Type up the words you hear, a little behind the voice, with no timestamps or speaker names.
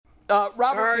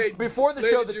Robert, before the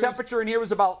show, the Juice. temperature in here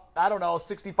was about,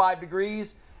 65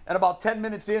 degrees. And about 10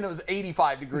 minutes in, it was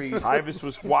 85 degrees. Tyvus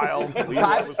was wild.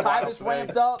 Leroy was wild Tyvus today.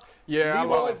 ramped up. Yeah,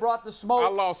 Leroy brought the smoke. I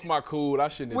lost my cool. I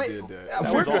shouldn't have did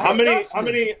that. We're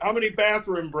How many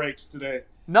bathroom breaks today?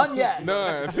 None yet.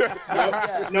 None.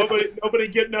 Nobody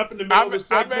getting up in the middle of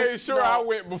the I segment? made sure I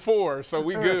went before, so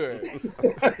we good.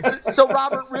 So,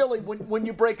 Robert, really, when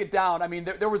you break it down, I mean,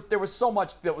 there was so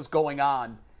much that was going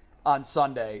on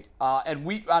Sunday,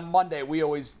 and on Monday we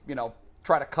always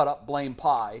try to cut up blame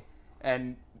pie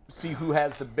and see who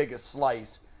has the biggest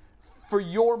slice. For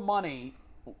your money,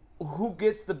 who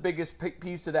gets the biggest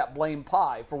piece of that blame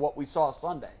pie for what we saw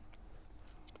Sunday?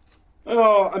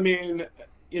 Oh, I mean,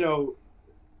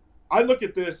 I look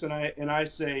at this and I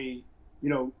say,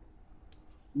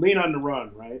 lean on the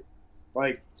run, right?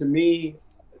 Like, to me,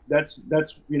 that's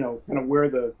kind of where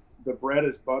the bread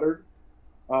is buttered.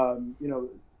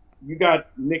 You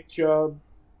got Nick Chubb,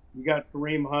 you got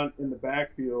Kareem Hunt in the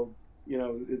backfield,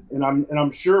 and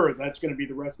I'm sure that's going to be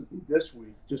the recipe this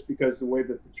week, just because the way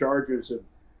that the Chargers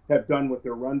have done with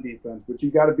their run defense. But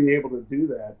you got to be able to do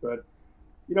that. But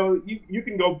you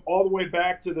can go all the way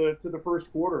back to the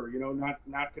first quarter.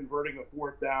 Not converting a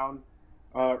fourth down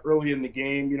early in the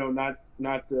game.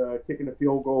 Not kicking a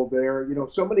field goal there.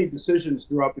 So many decisions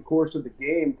throughout the course of the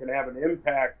game can have an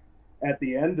impact at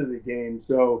the end of the game.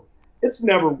 So it's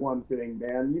never one thing,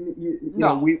 man.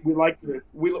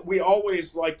 We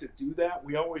always like to do that.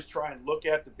 We always try and look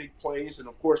at the big plays, and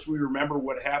of course we remember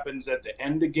what happens at the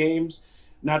end of games,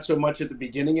 not so much at the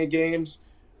beginning of games.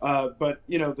 But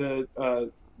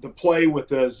the play with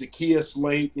the Zacchaeus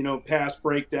late, pass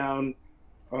breakdown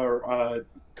or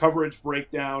coverage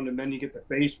breakdown, and then you get the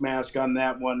face mask on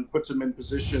that one, puts them in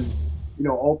position,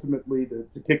 ultimately to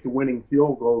kick the winning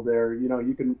field goal there.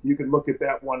 You can look at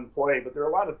that one play, but there are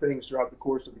a lot of things throughout the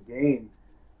course of the game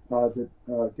that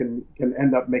can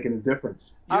end up making a difference.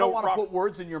 I don't want to put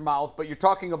words in your mouth, but you're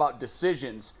talking about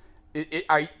decisions.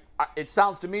 It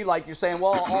sounds to me like you're saying,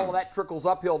 well, all of that trickles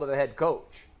uphill to the head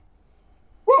coach.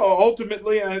 Well,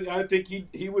 ultimately, I think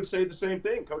he would say the same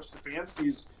thing. Coach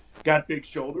Stefanski's got big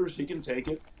shoulders; he can take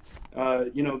it.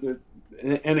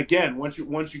 And again, once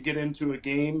you get into a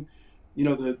game,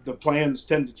 the plans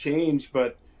tend to change.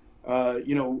 But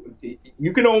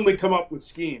you can only come up with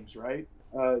schemes, right?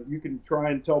 You can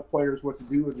try and tell players what to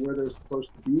do and where they're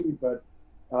supposed to be, but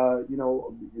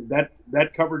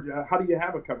that coverage. How do you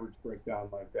have a coverage breakdown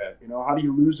like that? How do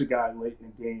you lose a guy late in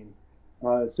a game?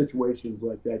 Situations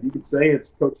like that. You could say it's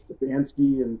Coach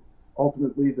Stefanski and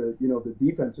ultimately the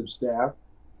defensive staff,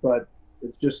 but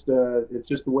it's just the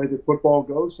way that football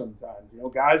goes sometimes.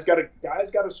 Guys got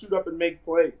to suit up and make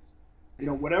plays.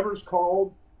 Whatever's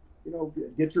called,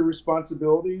 get your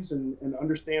responsibilities and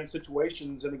understand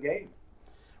situations in a game.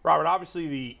 Robert,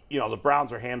 obviously the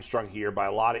Browns are hamstrung here by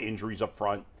a lot of injuries up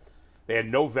front. They had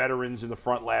no veterans in the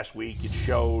front last week. It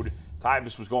showed.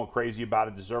 Tyvus was going crazy about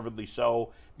it, deservedly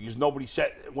so, because nobody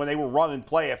said, when they were running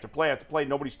play after play after play,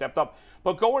 nobody stepped up.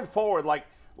 But going forward, like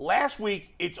last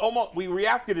week, it's almost, we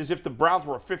reacted as if the Browns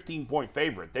were a 15-point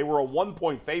favorite. They were a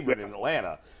 1-point favorite in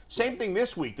Atlanta. Same thing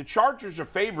this week. The Chargers are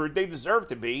favored. They deserve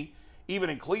to be, even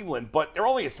in Cleveland, but they're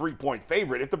only a 3-point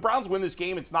favorite. If the Browns win this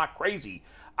game, it's not crazy.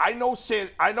 I know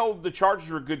the Chargers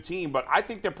are a good team, but I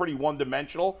think they're pretty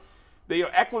one-dimensional.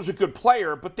 Eckler's a good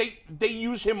player, but they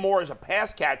use him more as a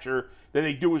pass catcher than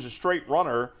they do as a straight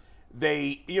runner.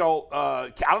 I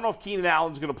don't know if Keenan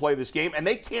Allen's going to play this game, and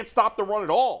they can't stop the run at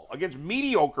all against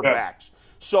mediocre backs.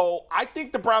 So I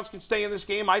think the Browns can stay in this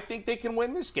game. I think they can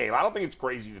win this game. I don't think it's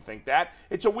crazy to think that.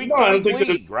 It's a week-to-week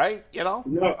league, right?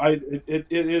 No, it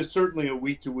is certainly a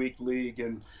week-to-week league,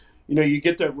 and you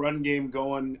get that run game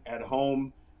going at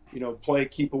home. Play,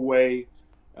 keep away.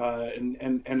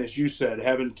 And as you said,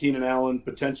 having Keenan Allen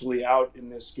potentially out in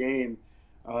this game,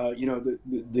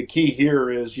 the key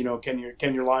here is, can your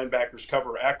linebackers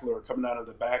cover Eckler coming out of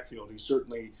the backfield? He's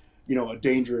certainly, a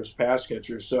dangerous pass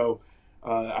catcher. So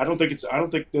I don't think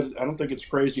it's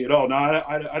crazy at all. Now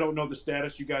I don't know the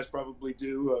status. You guys probably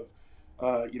do of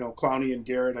Clowney and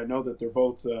Garrett. I know that they're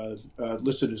both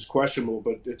listed as questionable,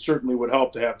 but it certainly would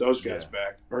help to have those guys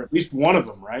back, or at least one of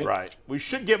them, right? Right. We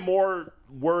should get more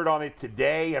word on it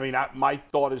today. I mean, my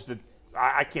thought is that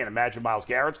I can't imagine Myles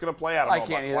Garrett's going to play. I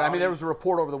can't either. I mean, there was a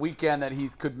report over the weekend that he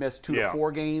could miss 2 to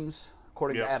 4 games,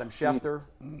 according to Adam Schefter.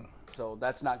 So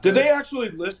that's not good. Did they actually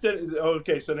list it?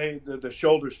 Okay, so the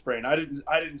shoulder sprain. I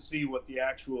didn't see what the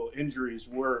actual injuries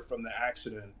were from the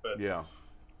accident, but yeah.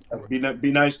 It'd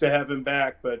be nice to have him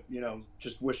back, but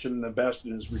just wish him the best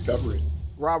in his recovery.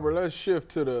 Robert, let me shift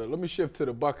to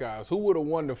the Buckeyes. Who would have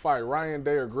won the fight, Ryan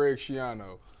Day or Greg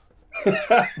Schiano?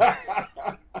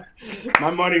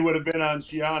 my money would have been on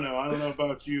Schiano. I don't know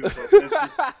about you,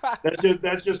 but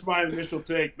that's just my initial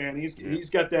take, man. He's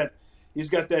got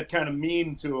that kind of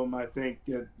mean to him. I think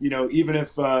even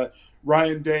if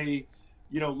Ryan Day,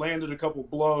 landed a couple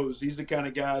blows, he's the kind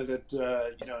of guy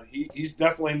that he's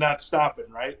definitely not stopping,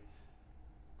 right?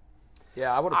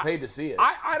 Yeah, I would have paid to see it.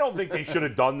 I don't think they should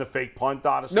have done the fake punt,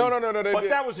 honestly. No. But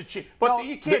that was a cheap. But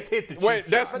you can't hit the cheap Wait,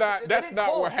 shot. that's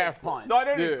not what happened. No,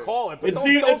 I didn't call it. But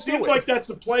It seems like that's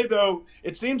a play, though.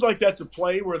 It seems like that's a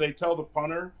play where they tell the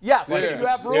punter. Yes, if you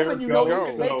have room and you know you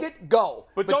can make it, go.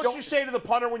 But don't you say to the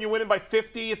punter when you're winning by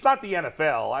 50, it's not the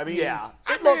NFL. I mean,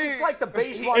 look, it's like the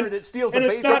base runner that steals the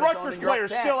base the runner. Rutgers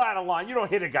player's still out of line. You don't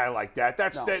hit a guy like that.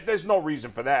 There's no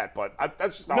reason for that. But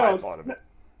that's just how I thought of it.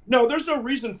 No, there's no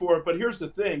reason for it, but here's the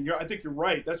thing. I think you're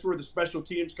right. That's where the special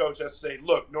teams coach has to say,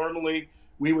 look, normally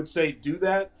we would say do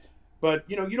that, but,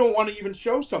 you don't want to even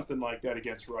show something like that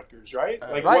against Rutgers, right?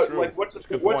 What's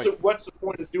the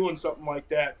point of doing something like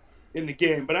that in the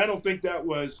game? But I don't think that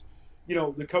was,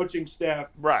 the coaching staff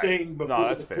saying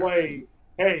before the play,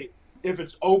 hey, if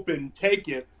it's open, take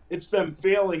it. It's them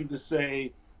failing to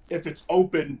say, if it's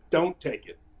open, don't take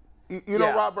it.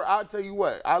 Robert, I'll tell you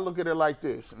what. I look at it like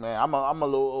this, man. I'm a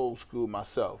little old school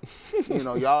myself.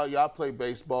 Y'all play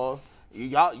baseball.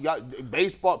 Y'all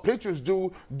baseball pitchers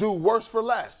do worse for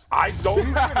less. I don't.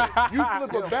 You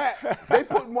flip a bat, they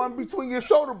put one between your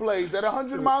shoulder blades at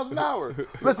 100 miles an hour.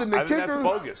 Listen, the kicker. That's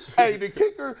bogus. Hey, the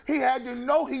kicker, he had to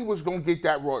know he was gonna get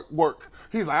that work.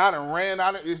 He's like, I done ran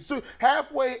out of so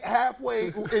halfway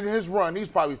in his run. He's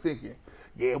probably thinking,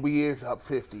 yeah, we is up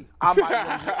 50. I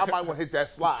might want to hit that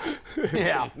slide.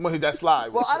 Yeah. I'm going to hit that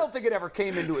slide. Well, I don't think it ever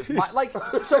came into his mind.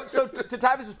 So to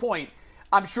Tyvis's point,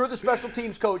 I'm sure the special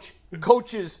teams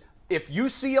coaches, if you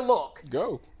see a look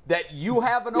that you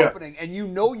have an opening and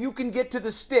you can get to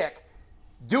the stick,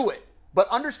 do it. But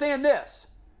understand this.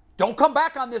 Don't come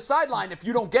back on this sideline if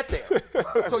you don't get there.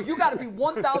 So you got to be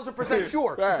 1,000%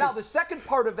 sure. Right. Now, the second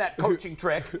part of that coaching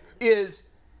trick is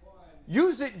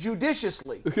use it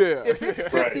judiciously. Yeah. If it's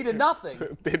 50 to nothing,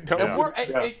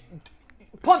 and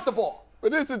punt the ball.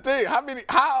 But this is the thing. How many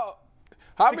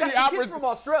from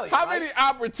Australia, How many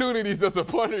opportunities does a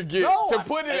punter get to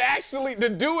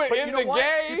do it in the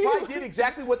game? He probably did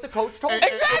exactly what the coach told him.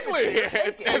 Exactly.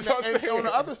 And on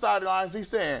the other side of the lines, he's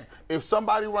saying, if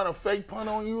somebody run a fake punt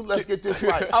on you, let's get this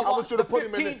right. I want you to put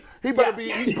him in. He better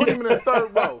put him in the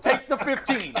third row. Take the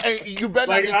 15. And you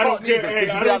better not get I caught don't care. Hey,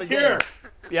 I don't care.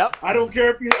 Yep. I don't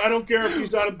care if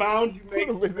he's out of bounds. You make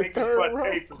his butt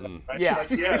pay for them. Right? Yeah. That's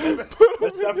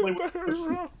definitely what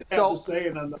the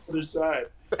saying on the other side.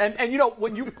 And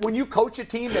when you coach a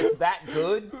team that's that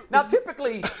good, now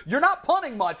typically you're not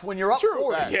punting much when you're up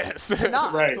 40. Yes. You're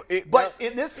not. Right. But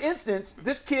in this instance,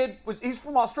 this kid he's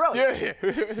from Australia.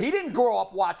 Yeah. He didn't grow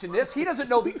up watching this. He doesn't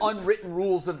know the unwritten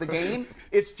rules of the game.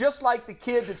 It's just like the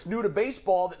kid that's new to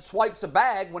baseball that swipes a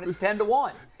bag when it's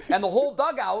 10-1. And the whole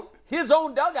dugout, his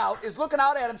own dugout, is looking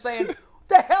out at him saying, "What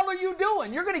the hell are you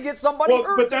doing? You're going to get somebody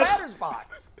hurt in the batter's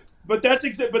box." But that's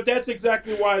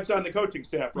exactly why it's on the coaching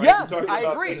staff, right? Yes, I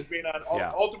agree.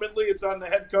 Ultimately, it's on the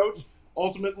head coach.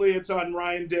 Ultimately, it's on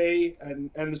Ryan Day and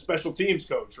the special teams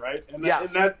coach, right? And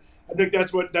I think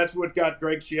that's what got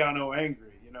Greg Schiano angry.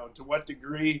 To what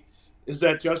degree is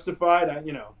that justified? I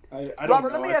don't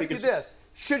Robert, know. let me ask you this.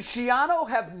 Should Schiano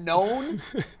have known?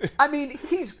 I mean,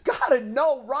 he's got to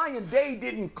know Ryan Day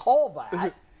didn't call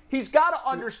that. He's got to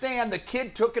understand the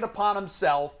kid took it upon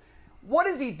himself. What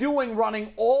is he doing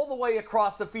running all the way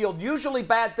across the field? Usually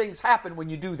bad things happen when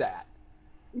you do that.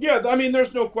 Yeah, I mean,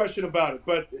 there's no question about it.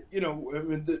 But,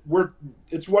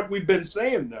 it's what we've been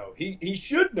saying, though. He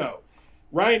should know.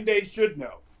 Ryan Day should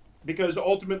know. Because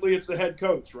ultimately it's the head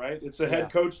coach, right? It's the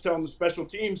head coach telling the special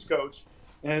teams coach.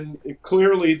 And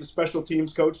clearly the special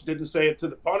teams coach didn't say it to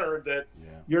the punter that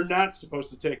you're not supposed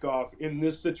to take off in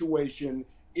this situation,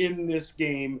 in this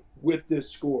game, with this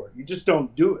score. You just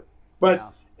don't do it.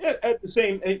 But at the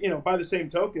same, by the same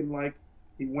token, like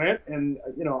he went and,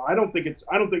 I don't think it's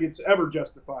ever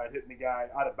justified hitting a guy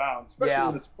out of bounds, especially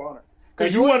when it's a punter.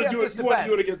 Because you want to do it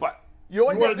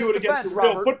against a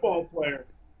real football player.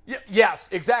 Yes,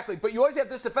 exactly. But you always have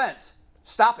this defense.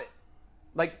 Stop it.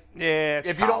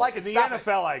 If you don't like it, in the stop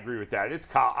NFL, I agree with that. It's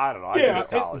I don't know. I think it's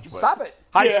college. But stop it.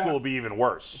 High school will be even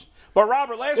worse. But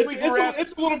Robert, last week you were asked.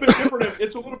 It's a little bit different.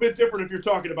 It's a little bit different if you're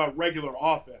talking about regular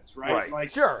offense, right?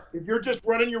 Right. Sure. If you're just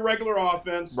running your regular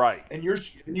offense, right, and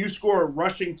you score a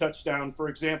rushing touchdown, for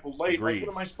example, late, what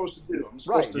am I supposed to do? I'm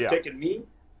supposed to take a knee.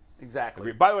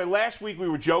 Exactly. By the way, last week we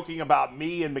were joking about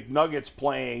me and McNuggets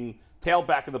playing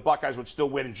tailback and the Buckeyes would still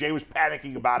win, and Jay was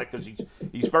panicking about it because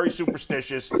he's very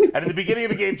superstitious. And in the beginning of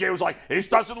the game, Jay was like, "This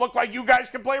doesn't look like you guys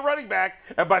can play running back."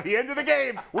 And by the end of the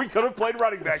game, we could have played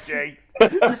running back, Jay.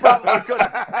 You probably could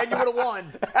have, and you would have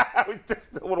won.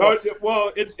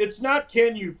 Well, it's not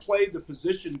can you play the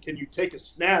position, can you take a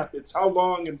snap? It's how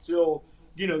long until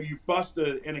you bust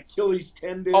an Achilles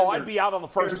tendon. Oh, I'd be out on the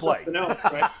first play. Else,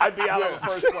 right? I'd be out on the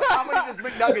first play. How many does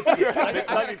McNuggets get? I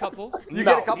got a couple. You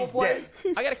get a couple plays?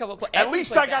 I got a couple plays. At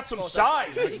least I got some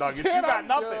size, McNuggets. You got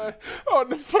nothing. On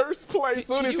the first play, as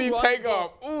soon as he take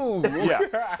off. Ooh.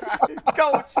 Yeah.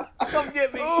 Coach, come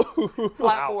get me.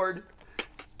 Flatboard.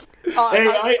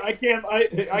 I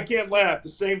can't laugh. The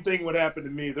same thing would happen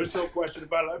to me. There's no question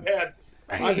about it.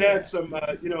 I've had some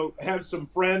have some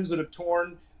friends that have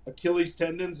torn Achilles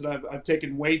tendons, and I've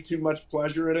taken way too much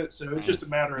pleasure in it. So it's just a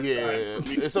matter of time.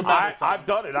 It's a matter of time. I've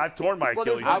done it. I've torn my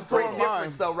Achilles. There's a great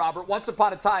difference, though, Robert. Once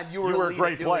upon a time, you were a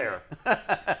great player.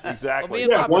 Exactly.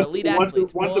 Well,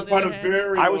 once upon a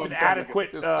very I was an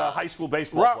adequate high school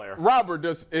baseball player. Robert,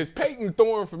 is Peyton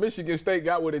Thorne from Michigan State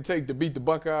got what it takes to beat the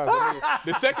Buckeyes? I mean,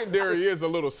 the secondary is a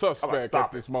little suspect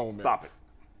at this moment. Stop it.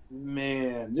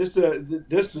 Man, this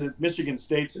is a Michigan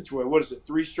State situation. What is it?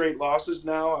 3 straight losses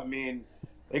now. I mean,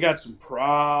 they got some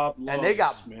problems. And they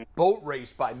got boat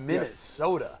raced by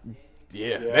Minnesota.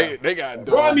 Yeah. They got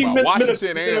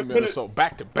Washington and Minnesota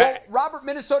back to back. Well, Robert,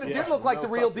 Minnesota did look like the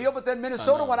real deal, but then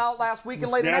Minnesota went out last week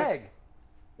and laid an egg.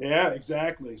 Yeah,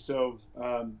 exactly. So,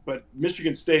 but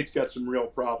Michigan State's got some real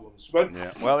problems. But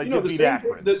well, they did beat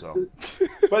Akron.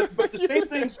 But the same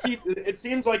things keep. It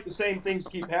seems like the same things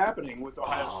keep happening with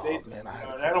Ohio State. Man,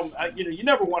 you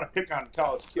never want to pick on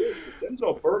college kids, but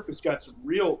Denzel Burke has got some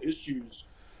real issues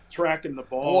tracking the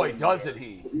ball. Boy, doesn't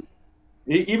he!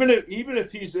 Even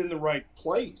if he's in the right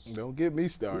place, don't get me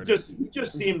started.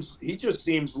 He just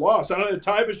seems lost. I don't know,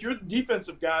 Tyvus, you're the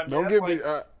defensive guy. Don't get me.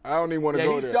 I don't even want to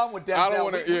go there. He's done with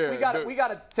Denzel. We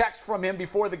got a text from him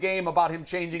before the game about him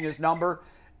changing his number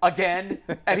again,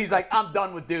 and he's like, "I'm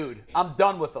done with dude. I'm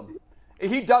done with him."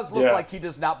 He does look like he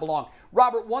does not belong.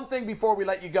 Robert, one thing before we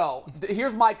let you go.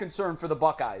 Here's my concern for the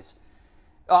Buckeyes.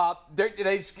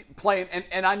 They're playing,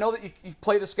 and I know that you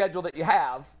play the schedule that you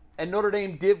have. And Notre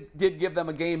Dame did give them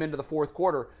a game into the fourth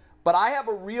quarter. But I have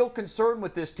a real concern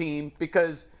with this team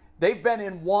because they've been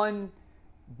in one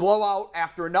blowout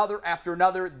after another.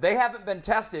 They haven't been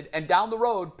tested. And down the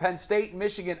road, Penn State and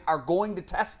Michigan are going to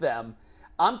test them.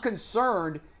 I'm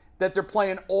concerned that they're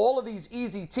playing all of these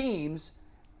easy teams.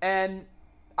 And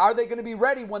are they going to be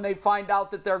ready when they find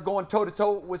out that they're going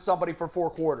toe-to-toe with somebody for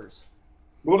 4 quarters?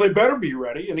 Well, they better be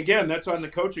ready. And again, that's on the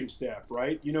coaching staff,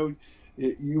 right?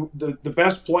 The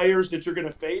best players that you're going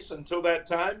to face until that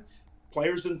time,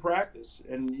 players in practice.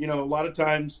 And, a lot of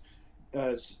times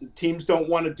teams don't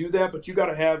want to do that, but you got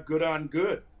to have good on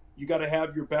good. You got to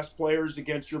have your best players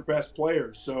against your best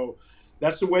players. So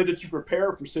that's the way that you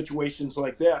prepare for situations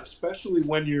like that, especially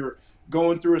when you're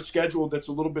going through a schedule that's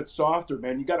a little bit softer,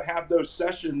 man. You got to have those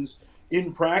sessions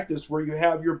in practice where you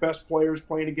have your best players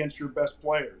playing against your best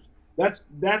players.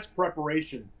 That's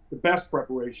preparation, the best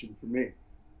preparation for me.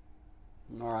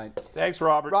 All right. Thanks,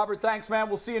 Robert. Robert, thanks, man.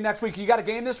 We'll see you next week. You got a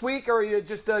game this week, or are you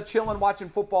just chilling, watching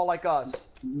football like us?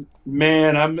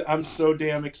 Man, I'm so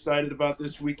damn excited about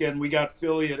this weekend. We got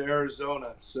Philly at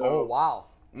Arizona. So oh, wow.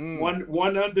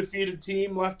 One undefeated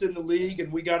team left in the league,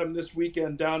 and we got them this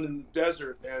weekend down in the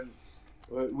desert. And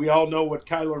we all know what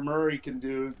Kyler Murray can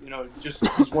do.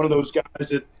 He's one of those guys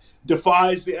that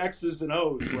defies the X's and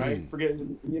O's, right? Forget,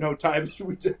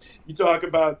 Tyvus, you talk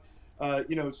about,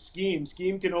 scheme.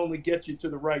 Scheme can only get you to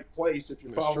the right place if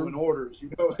you're following orders.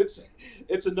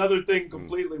 It's another thing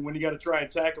completely when you got to try and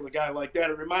tackle a guy like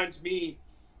that. It reminds me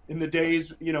in the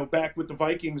days, back with the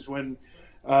Vikings when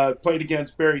played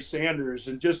against Barry Sanders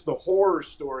and just the horror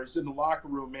stories in the locker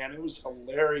room, man. It was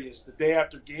hilarious. The day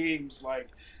after games, like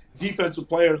defensive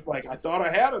players, like, I thought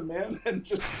I had him, man. And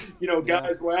just,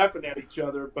 guys laughing at each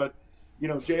other. But,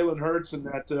 Jalen Hurts and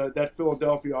that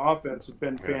Philadelphia offense have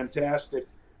been fantastic.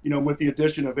 With the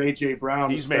addition of A.J. Brown.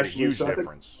 He's made a huge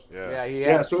difference. Yeah, he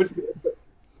has. Yeah, so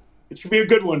it should be a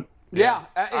good one. Yeah,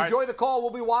 enjoy the call. We'll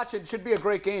be watching. Should be a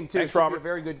great game, too. Thanks, Should Robert. be a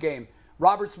very good game.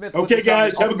 Robert Smith. Okay,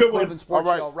 guys, have a good one. Sports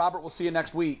Show. Robert, we'll see you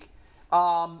next week.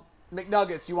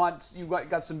 McNuggets, you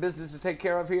got some business to take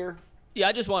care of here? Yeah,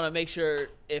 I just want to make sure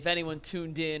if anyone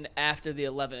tuned in after the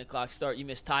 11 o'clock start, you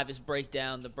missed Tyvus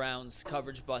breakdown, the Browns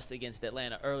coverage bust against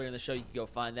Atlanta earlier in the show. You can go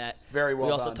find that. Very well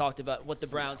We also done. talked about what the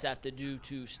Browns have to do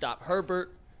to stop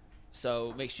Herbert.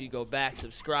 So make sure you go back,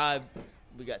 subscribe.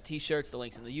 We got T-shirts. The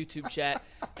link's in the YouTube chat.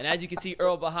 And as you can see,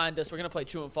 Earl behind us, we're going to play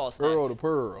True and False next. Earl the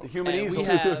Pearl. The human And easel. we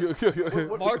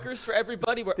have markers for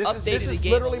everybody. We're updating This the is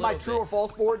game literally a my little true or bit.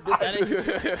 false board. This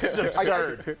is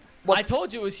absurd. I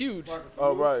told you it was huge.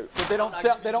 Oh, right. But they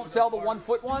don't sell the 1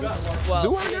 foot ones. Well, Do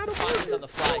we I have got to a find board? this on the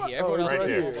fly here. Everyone else right has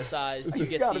there. normal size. You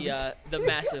get the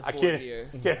massive I board can't. here.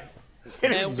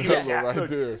 Can't even And see we that have- Right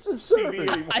there. It's absurd. TV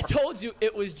anymore. I told you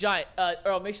it was giant.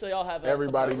 Earl, make sure they all have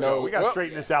Everybody something. knows. We got to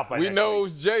straighten this out by We next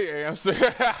knows Jay answer.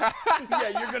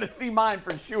 Yeah, you're gonna see mine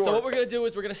for sure. So what we're going to do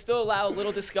is we're going to still allow a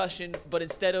little discussion, but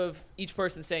instead of each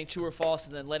person saying true or false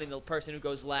and then letting the person who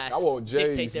goes last I want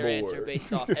dictate Jay's their answer board.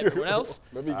 based off everyone else,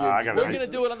 Let me get. I got we're a going nice-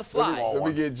 to do it on the fly. small Let me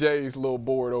one. get Jay's little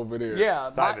board over there. Yeah,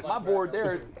 Tyvus. my board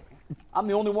there. I'm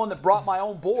the only one that brought my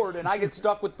own board, and I get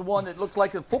stuck with the one that looks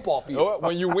like a football field. Oh,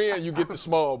 when you win, you get the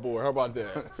small board. How about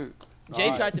that?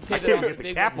 Jay tried to pivot can't on get the the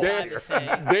big cap board. on Tyvus here. saying,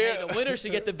 hey, the winner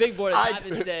should get the big board. And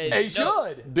Tyvus said, They no.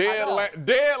 should.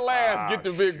 Dead last, get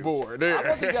the big shoot. board. I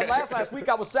wasn't There. dead last week.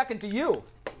 I was second to you.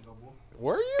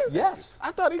 Were you? Yes.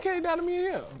 I thought he came down to me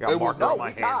and him. Got a marker no, on my we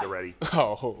hand tied. already.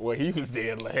 Oh, well, he was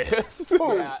dead last.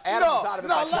 Yeah, Adam was out of it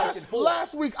by 24.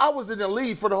 Last week I was in the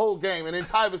lead for the whole game, and then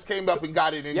Tyvus came up and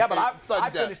got it. And Yeah, but I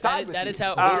sudden death. finished tied with That you. is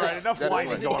how. All right, enough That's whining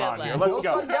right. going on here. It Let's No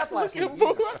go. sudden death last week.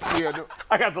 Yeah,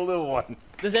 I got the little one.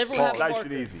 Does everyone have a Nice marker?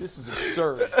 and easy. This is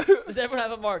absurd. Does everyone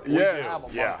have a marker? Yeah. I have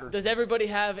a Yeah. marker. Does everybody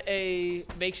have a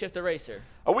makeshift eraser?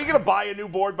 Are we going to buy a new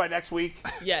board by next week?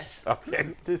 Yes. Okay.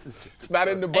 This is just Not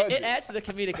in the It budget. adds to the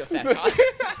comedic effect.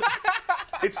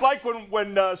 It's like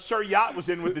when Sir Yacht was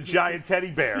in with the giant teddy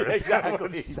bear. It's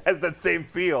Exactly. It has that same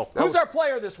feel. Who's our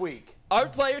player this week? Our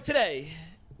player today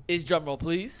is, drumroll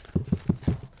please,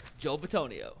 Joel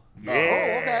Batonio. Yeah,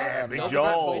 okay. Big We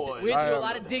Joel. had to do a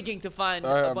lot of digging to find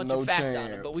I a have bunch no of facts on him,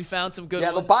 chance. but we found some good Yeah,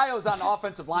 the ones. bios on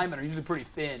offensive linemen are usually pretty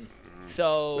thin.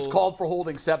 So It's called for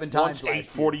holding 7 times Once last ate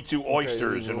year. 42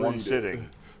 oysters in one read it. sitting.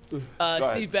 ahead.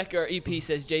 Steve Becker, EP,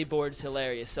 says Jay Board's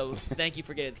hilarious. So thank you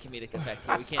for getting the comedic effect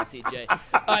here. We can't see Jay. All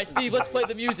right, Steve, let's play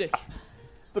the music.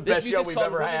 It's the This best show music's we've called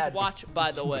ever Women's had. Watch,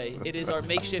 by the way. It is our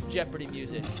makeshift Jeopardy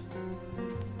music.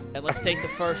 And let's take the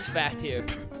first fact here.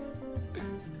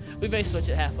 We may switch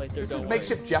it halfway through. This don't is worry.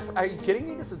 makeshift Jeopardy. Are you kidding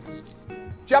me? This is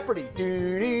Jeopardy.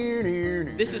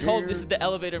 This is the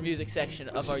elevator music section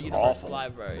of our Universal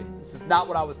Library. This is not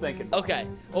what I was thinking. Okay,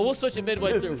 well, we'll switch it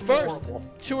midway This through. is First, horrible.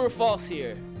 true or false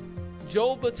here.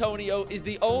 Joel Batonio is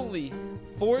the only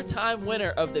 4-time winner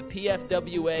of the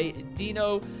PFWA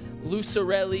Dino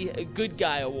Lucarelli Good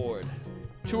Guy Award.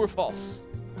 True or false?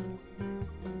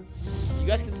 You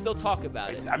guys can still talk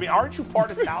about it. I mean, aren't you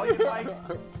part Italian, Mike?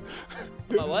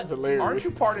 What? Hilarious. Aren't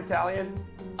you part Italian?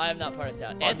 I am not part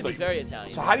Italian. Anthony's very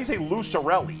Italian. So how do you say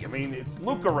Lucarelli? I mean, it's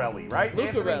Lucarelli, right?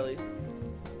 Lucarelli.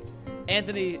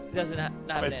 Anthony doesn't not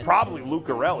have an It's answer. probably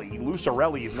Lucarelli.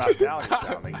 Lucarelli is not Italian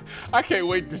sounding. I can't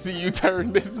wait to see you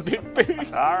turn this big thing.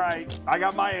 All right, I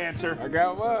got my answer. I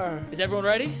got mine. Is everyone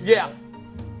ready? Yeah.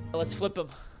 Let's flip them.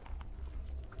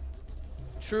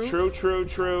 True.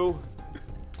 True.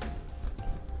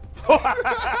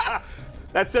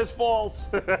 That says false.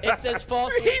 It says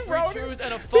false. He We have wrote three it. trues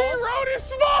and a He false. wrote it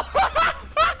small.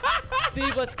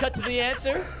 Steve, let's cut to the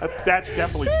answer. That's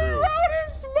definitely He true. wrote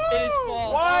it small. It is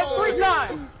false. What? 3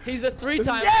 times. He's a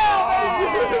 3-time.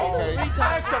 Oh, 3 times.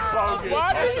 that's a bogus.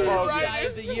 Why That's did he bogus. write Guy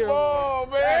of the it year small,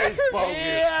 man? That is bogus.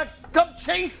 Yeah. Come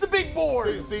chase the big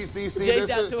board. See. Jay's this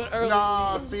out is- to an early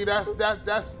Nah, lead. see, that's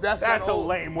That's that a old-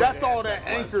 lame way That's to all ask that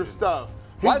that anchor stuff.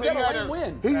 Why is that a had lame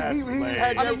win? He That's had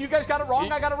lame. I mean, you guys got it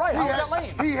wrong. I got it right. How is that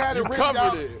lame? He had You it written covered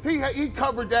out. it. He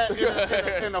covered that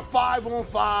in a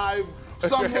 5-on-5.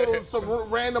 Some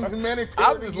random humanitarian.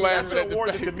 I'm just That's laughing an at the award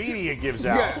fact. that the media gives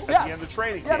out Yes. at the end of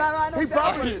training Yeah, camp. no, I know He exactly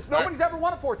probably- what it is. Nobody's ever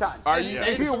won it 4 times. Are you? That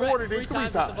is He correct. awarded it 3 3 times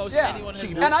is times. the most Yeah. anyone has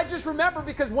Cheater. won. And I just remember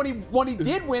because when he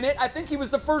did win it, I think he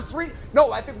was the first 3.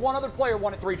 No, I think one other player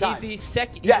won it 3 He's times. the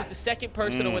second. He Yes. was the second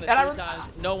person to win it And I 3 rem- times.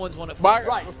 No one's won it 4 My, times.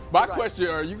 Right. my Right. question: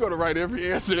 are you going to write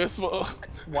every answer that's full?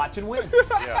 Watch and win.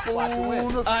 Yeah. Watch and win.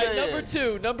 Spoon of All right,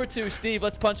 sand. number two, Steve.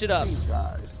 Let's punch it up.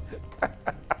 Guys.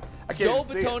 I can't Joel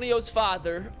even see it. Batonio's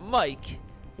father, Mike,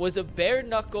 was a bare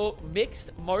knuckle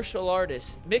mixed martial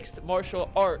artist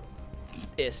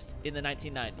in the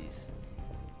 1990s.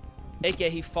 AKA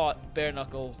he fought bare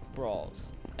knuckle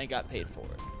brawls and got paid for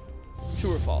it.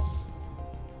 True or false?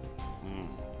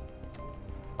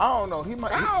 I don't know. He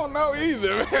might. I don't know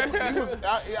either, man. He was,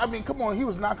 I mean, come on. He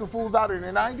was knocking fools out in the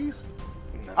 90s.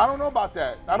 I don't know about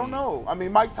that. I don't know. I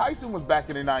mean, Mike Tyson was back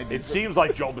in the 90s. It seems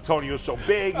like Joel Batonio's so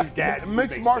big. His dad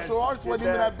Mixed makes martial sense. arts wasn't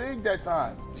even that big that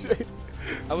time.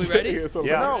 Are we ready? Here's some-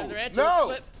 Yeah. No, Another answer, let's no,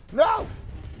 flip. no.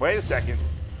 Wait a second.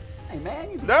 Hey,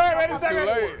 man. You No, wait a Too second.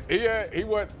 late. He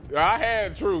went. I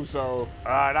had true, so All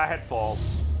right, I had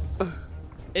false.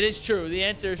 It is true. The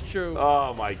answer is true.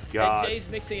 Oh, my And God. Jay's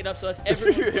mixing it up, so that's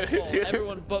everyone but Bull.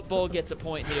 Everyone but Bull gets a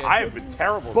point here. I have been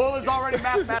terrible. Bull is already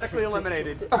mathematically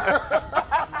eliminated.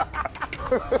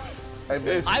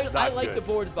 This is I not like good. the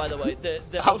boards, by the way. The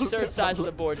absurd size of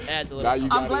the boards adds a little Now you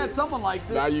something. I'm glad someone likes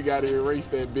it. now you got to erase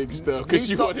that big stuff He because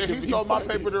you stole, wanted to he be stole my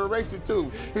funny. paper to erase it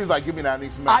too. He was like, "Give me that. I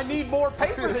need some." I need more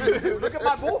paper than you do. Look at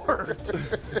my board.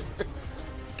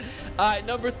 All right,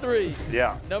 number 3.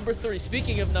 Yeah. Number 3.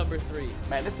 Speaking of number 3,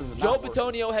 Man, this is Joe not working.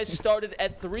 Bitonio has started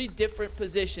at 3 different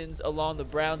positions along the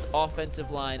Browns'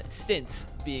 offensive line since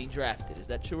being drafted. Is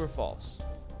that true or false?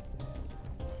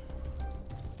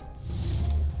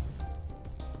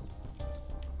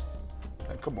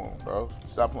 Hey, come on, bro.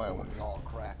 Stop playing with me. All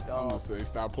cracked I'm gonna up. say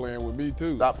stop playing with me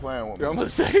too. Stop playing with me. I'm gonna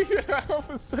say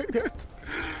that.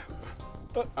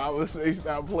 I would say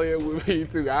stop playing with me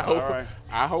too. I hope. right.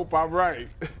 I hope I'm right.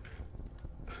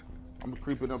 I'm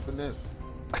creeping up in this.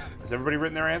 Has everybody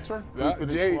written their answer? Creeping and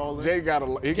Jay crawling. got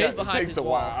a. It Jay's behind takes his a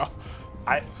wall.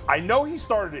 while. I know he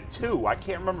started at 2. I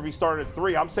can't remember if he started at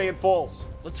 3. I'm saying false.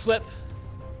 Let's flip.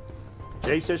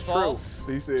 Jay says true. False.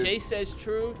 He said- Jay says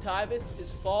true. Tyvis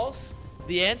is false.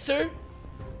 The answer?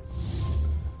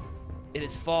 It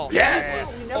is false. Yes!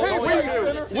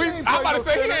 I'm about to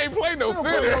say he ain't playing no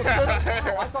center.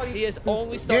 I thought He he has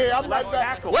only started Yeah, on I'm the right left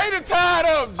back. Tackle. Way to tie it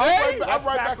up, Jay. I'm right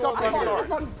back tackle, up. left in guard. here. I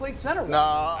thought he played center.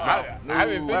 Nah, I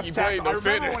didn't think Left he tackle. played I no remember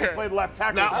center. when he played left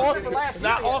tackle. Now I remember Austin, last year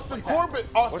now he had Austin played Corbett.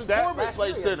 What's Austin that? Corbett Last played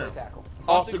year he had center. played tackle.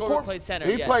 Austin Corbett played center,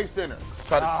 He yes. played center.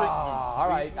 Try to trick me. All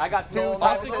right, I got 2.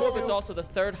 Austin Tyvis Corbett's is 2. also the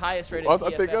 3rd highest rated I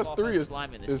PFF think us 3 offensive is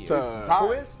lineman this is year. tied.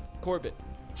 Who is? Corbett.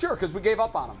 Sure, because we gave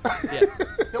up on him. Yeah.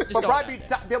 He'll, Just he'll throwing probably it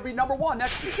be, out he'll be number 1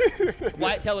 next year.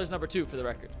 Wyatt Teller's number 2 for the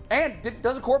record. And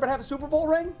doesn't Corbett have a Super Bowl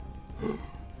ring?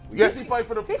 Yes, he played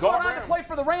for the He's going on to Rams. play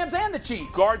for the Rams and the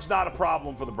Chiefs. Guard's not a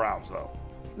problem for the Browns, though.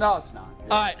 No, it's not.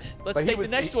 All right, let's But he take was-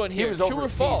 the next he- one he here. was True over or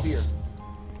his skis false? here.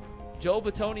 Joe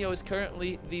Bitonio is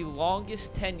currently the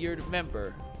longest tenured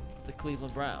member of the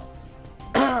Cleveland Browns.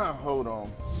 Hold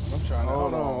on. I'm trying to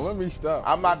hold on. Let me stop.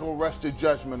 I'm not gonna rest your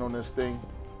judgment on this thing.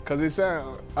 Cause it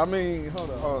sounds. I mean, hold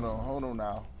on. Hold on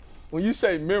now. When you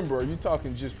say member, are you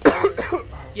talking just player?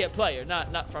 Yeah, player,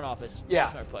 not front office. Yeah.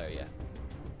 Player, yeah.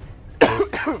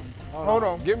 Hold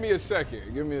on. Give me a second.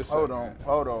 Hold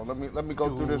on. Let me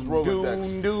go through this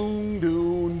Rolodex.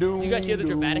 Do you guys hear the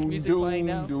dramatic music playing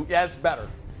now? Yeah, it's better.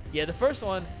 Yeah, the first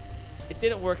one, it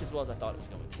didn't work as well as I thought it was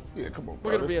going to. Yeah, come on.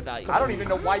 We're going to brothers. reevaluate. I don't even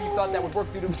know why you thought that would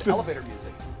work due to his elevator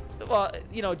music. Well,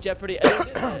 you know, Jeopardy.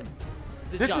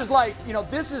 This is like,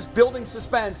 this is building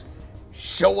suspense.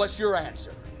 Show us your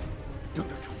answer.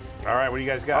 All right, what do you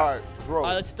guys got? All right, let's roll.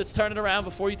 All right, let's turn it around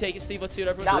before you take it, Steve. Let's see what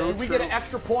everyone's Now, saying. do we get an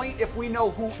extra point if we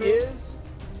know who True. is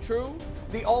True.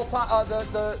 the all-time,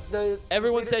 the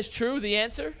Everyone leader? says true. The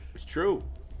answer? It's true.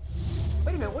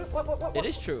 Wait a minute, what? It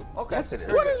is true. Okay. Yes, it is.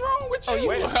 What is wrong with you? Oh, you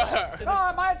Wait. said false. No,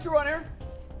 am I true on here?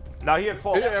 No, he had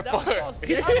false. Yeah, That was false. I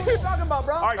don't know what you're talking about,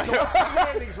 bro. All right, so what's the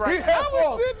standings right now? I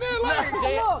was sitting there like,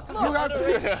 Jay, Look.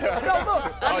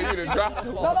 oh, you done dropped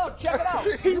the No, check it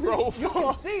out. He rolled You can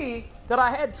false. see that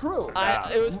I had true.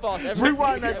 it was false. Everyone-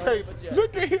 Rewind that tape. but yeah.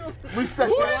 Look at him. Reset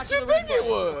Who that. did you think it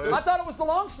was? I thought it was the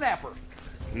long snapper.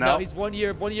 No, he's 1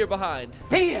 year behind.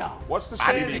 Damn. What's the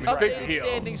I didn't standings even right think now? Updated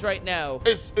standings right now.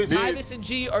 It's Tyvis and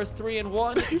G are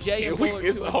 3-1. Jay and Bull are 2-2.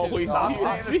 It's always I'm the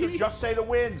saying this to just say the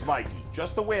wins, Mikey.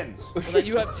 Just the wins. Well, then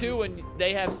you have 2 and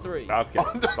they have 3. Okay.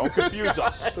 Don't confuse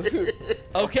us.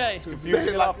 Okay, Confusing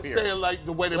Say enough it here. like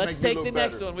the way to let's make me take look the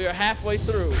next better. one. We are halfway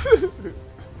through.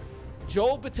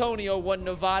 Joel Bitonio won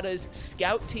Nevada's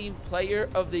Scout Team Player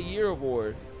of the Year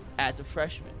award as a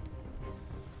freshman.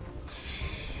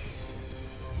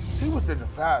 He was in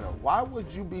Nevada. Why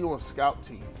would you be on scout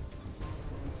team?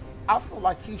 I feel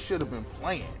like he should have been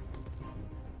playing.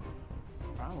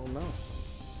 I don't know.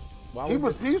 Why He would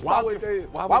was. they- He's why probably. would they?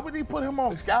 Why would he put him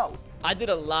on scout? I did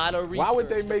a lot of research Why would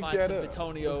they to make find that some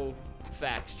up? Bitonio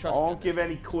facts. Trust me. Don't give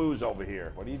any clues over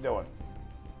here. What are you doing?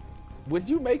 Would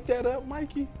you make that up,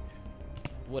 Mikey?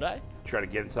 Would I? Try to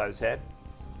get inside his head?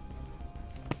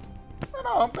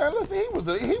 No, man. Listen, he was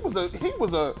a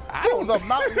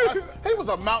Mountain West. He was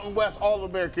a Mountain West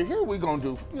All-American. Here we gonna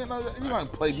do. You gonna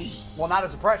play me? Well, not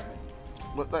as a freshman.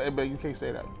 But hey, you can't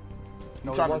say that.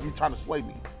 No, You he trying to slay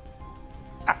me?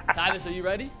 Tyvis, are you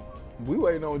ready? We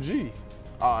waiting on G.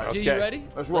 All right. G, you Okay. ready?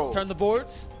 Let's roll. turn the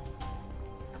boards.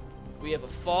 We have a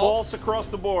False across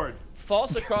the board.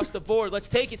 False across the board. Let's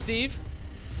take it, Steve.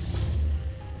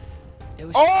 It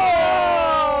was Oh!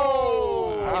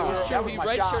 was true. That was He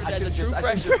my shot. redshirted I as a should've true just- I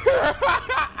freshman.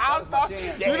 I thought,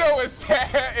 you know what's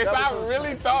sad is I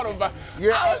really thought about.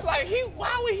 Yeah. I was like,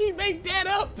 why would he make that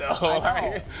up though?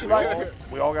 Like,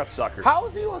 We all got suckered. how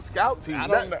is he on a scout team? I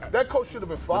don't know. That coach should have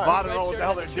been fired. I don't know what the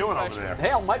hell Redshirt they're as a doing true over there.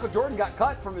 Hell, Michael Jordan got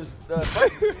cut from his.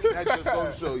 That just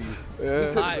goes to show you. Yeah.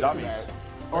 All right, Dummies.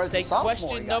 Or let's as a take sophomore, question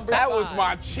he got number That 5. was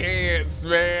my chance,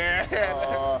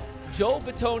 man. Joel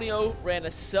Bitonio ran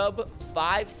a sub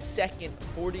 5-second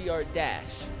 40-yard dash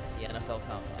at the NFL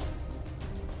Combine.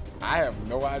 I have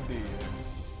no idea.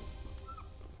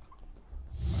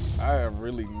 I have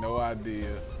really no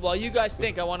idea. While you guys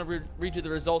think, I want to read you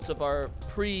the results of our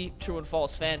pre-true and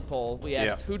false fan poll. We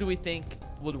asked, who do we think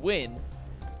would win?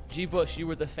 G. Bush, you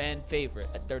were the fan favorite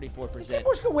at 34%. Jim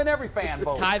Bush can win every fan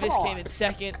vote. Tyvis Come on. came in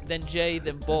second, then Jay,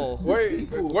 then Bull. Wait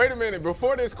a minute.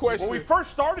 Before this question, When we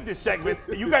first started this segment,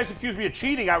 you guys accused me of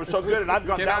cheating. I was so good, and I've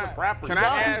gone Can down I- the crap. can I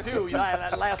ask- Dude, you know,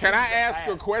 that last can week I was ask bad.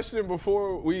 a question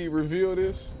before we reveal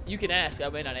this? You can ask, I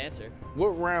may not answer.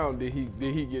 What round did he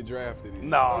get drafted in?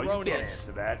 No, you Erroneous. can't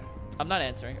answer that. I'm not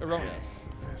answering. Erroneous.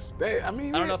 I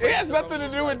mean, I don't know if it I has answered nothing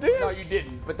to erroneous do with right. this. No, you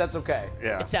didn't, but that's okay.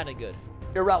 Yeah. It sounded good.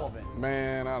 Irrelevant.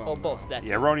 Man, I don't Oh, know. both. That's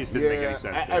Yeah, Erroneous didn't make any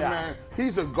sense. Hey, man,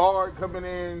 he's a guard coming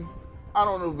in. I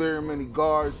don't know very many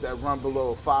guards that run below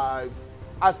a 5.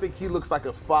 I think he looks like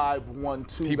a 5'1",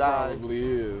 He guy. probably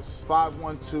is.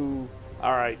 5'1",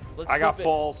 All right, Let's I got flip it.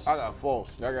 false. I got false.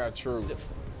 I got true.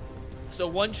 So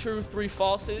 1 true, 3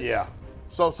 falses. Yeah.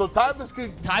 So Tyvis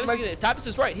can Tyvis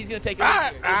is right. He's going to take it.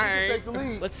 I take ain't. the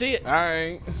lead. Let's see it. I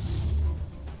ain't.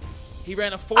 He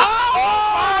ran a 4.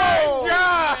 Oh, my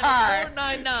God!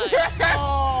 4.99.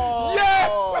 Oh.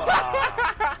 Yes!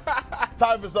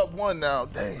 Tyvis up 1 now.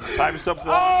 Dang. Time's up.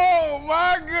 Oh,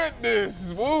 my goodness.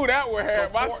 Woo, that would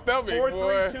have my stomach, boy.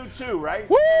 4-3-2-2, right?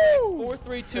 Woo!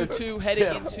 4-3-2-2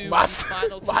 heading into My, the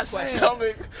final 2 my questions.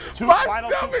 stomach. Two My final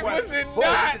two stomach was questions. in Boy,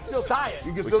 you can still knots. tie it.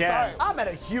 You can still can. tie it. I'm at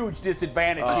a huge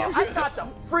disadvantage here. I got the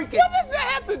freaking. What does that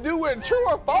have to do with true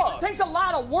or It false? takes a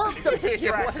lot of work to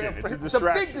Distraction. It's a It's a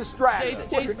big distraction. distraction.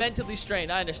 Jay's mentally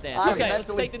strained. I understand. I'm Okay, let's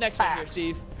mentally take the next one here, taxed.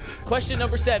 Steve. Question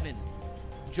number 7.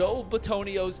 Joel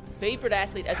Bitonio's favorite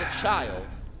athlete as a child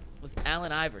was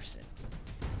Allen Iverson.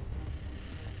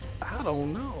 I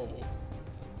don't know.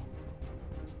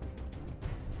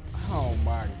 Oh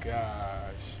my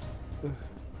gosh.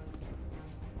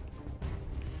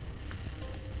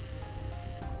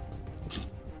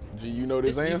 G, you know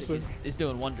this answer? music is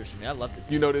doing wonders for me. I love this.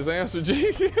 You know this answer,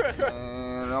 G?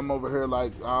 And I'm over here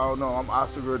like, I don't know, I'm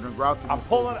Ostergaard and Grouchy. I'm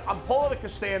pulling a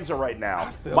Costanza right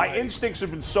now. My instincts have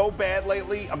been so bad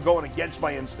lately. I'm going against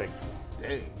my instinct.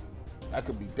 Dang, that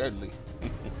could be deadly.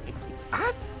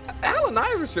 Allen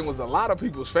Iverson was a lot of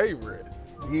people's favorite.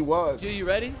 He was. Ju, you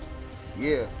ready?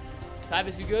 Yeah.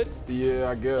 Tyvis, you good? Yeah,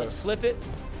 I Let's guess. flip it.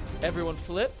 Everyone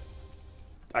flip.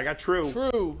 I got true.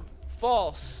 True,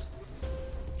 false,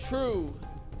 true,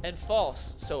 and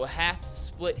false. So a half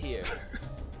split here.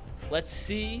 Let's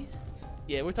see.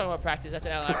 Yeah, we're talking about practice. That's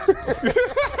an Allen Iverson.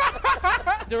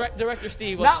 Director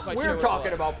Steve. wasn't Not quite we're sure what it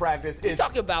talking was. about practice. It's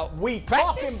Talking about we practice?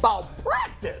 talking about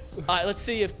practice. All right, let's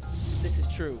see if this is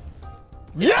true.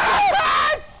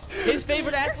 Yes! His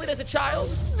favorite athlete as a child,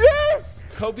 Yes!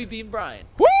 Kobe Bean Bryant.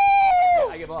 Woo!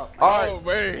 I give up. Oh,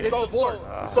 man. It's the board.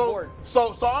 It's the board.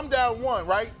 So I'm down 1,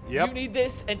 right? Yep. You need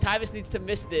this, and Tyvis needs to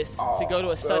miss this to go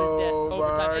to a sudden death Oh,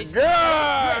 overtime. my Hey, Steve,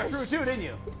 gosh! True too, didn't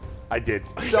you? I did.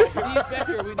 Steve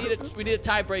Becker, we need a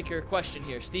tiebreaker question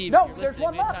here. Steve, No, if you're there's listening,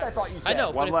 one we need a left, I tie- thought you said. I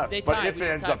know, One but left. if they But tie, if we it need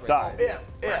a ends up tiebreaker. tied.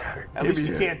 If. At least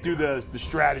you can't do the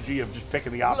strategy of just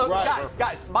picking the opposite. Look,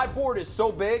 guys, my board is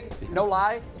so big, no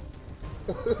lie.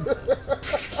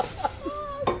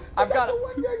 I've got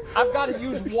to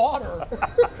use water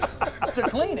to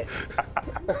clean it.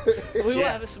 We will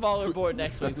have a smaller board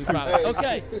next week, we promise.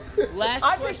 Okay, last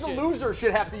I think question. the loser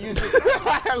should have to use this.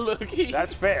 Look,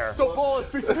 That's fair. So Bull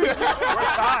is. We're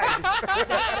tied.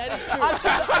 That is true.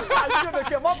 I should have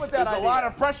come up with that There's a idea. lot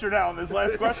of pressure now on this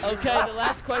last question. Okay, the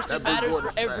last question That big matters board for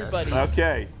is trash. everybody.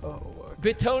 Okay.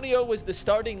 Bitonio was the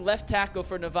starting left tackle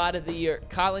for Nevada the year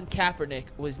Colin Kaepernick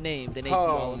was named an AP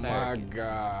oh, my All-American.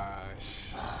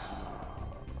 gosh.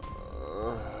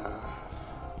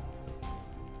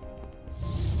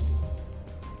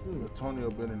 Antonio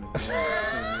been in the game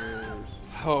 10 years.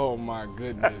 Oh, my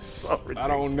goodness. so I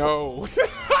don't know.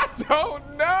 I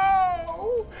don't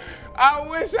know. I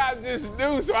wish I just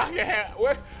knew so I could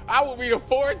have. I would be the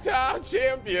 4-time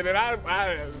champion,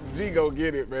 and G go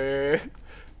get it, man.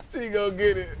 G go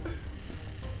get it.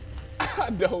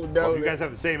 I don't know. Well, if you guys have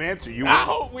the same answer, you I win.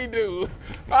 hope we do.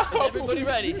 I Is hope everybody we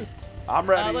ready? do. I'm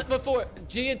ready. Before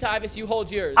G and Tyvis, you hold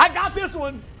yours. I got this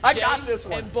one. I Jay got this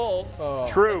one. And Bull.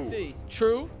 True. Let's see.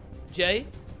 True. Jay.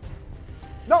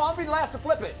 No, I'll be the last to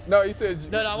flip it. No, he said.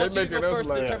 No, I want you to making go us first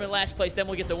to laugh. determine last place. Then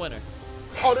we'll get the winner.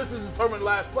 Oh, this is determined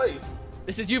last place.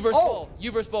 This is you versus Oh. Bull.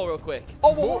 You versus Bull, real quick.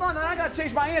 Oh, well, hold on. I got to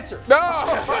change my answer. No.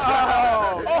 Oh,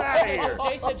 get out of here.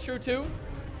 Jay said true too.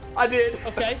 I did.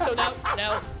 Okay, so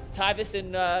now Tyvis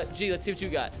and G, let's see what you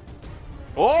got.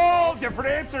 Oh, different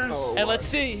answers. And let's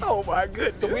see. Oh my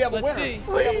goodness. We have a Let's winner.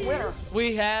 see. We have a winner.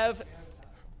 We have.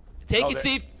 Take it,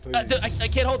 Steve. I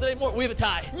can't hold it anymore. We have a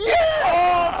tie.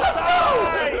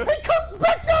 Oh, He comes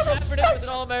back down the Stafford was an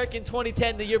All-American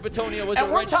 2010, the year Batonio was a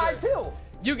And we're redshirt. tied, too.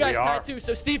 You guys We are. tied too.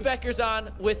 So Steve Becker's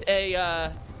on with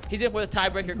a. He's in with a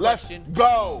tiebreaker Let's question.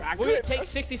 go. We're gonna take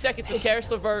 60 seconds with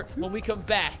Karis LeVert. When we come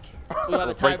back, we'll have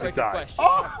a break the tiebreaker tie. question.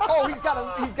 Oh, he's got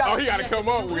Oh, he got to come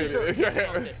up with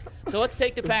it. So let's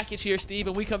take the package here, Steve,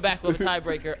 and we come back with a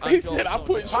tiebreaker. On He Joel said, "I Batonio.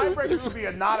 put true Tiebreaker too." should be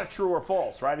not a true or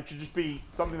false, right? It should just be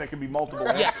something that can be multiple.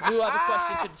 Yes, we will have a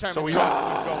question to determine. So we that.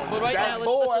 don't keep going. But right That now,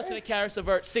 boy. let's listen to Karis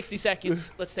LeVert. 60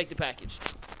 seconds. Let's take the package.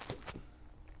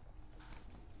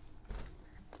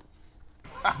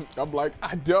 I'm like,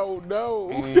 I don't know.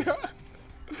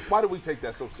 Why do we take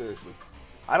that so seriously?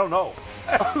 I don't know.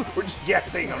 We're just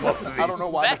guessing on most of these. I don't know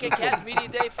why. Back at this is so- Cavs Media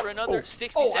Day for another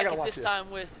 60 I gotta seconds, watch this this. time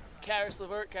with Karis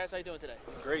LeVert. Karis, how you doing today?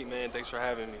 Great, man. Thanks for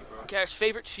having me, bro. Karis,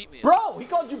 favorite cheat meal? Bro, he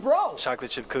called you bro.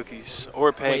 Chocolate chip cookies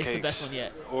or pancakes. it's the best one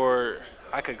yet. Or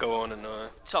I could go on and on.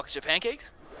 Chocolate chip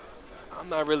pancakes? I'm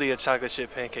not really a chocolate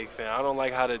chip pancake fan. I don't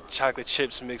like how the chocolate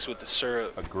chips mix with the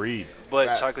syrup. Agreed. But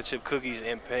Facts. chocolate chip cookies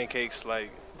and pancakes,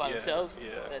 like, By yeah, themselves? Yeah.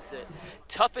 That's it.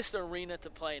 Toughest arena to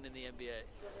play in the NBA?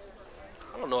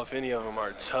 I don't know if any of them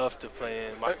are tough to play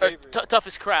in. My Or favorite.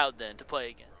 toughest crowd, then, to play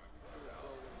against?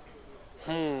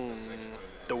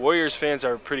 The Warriors fans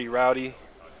are pretty rowdy.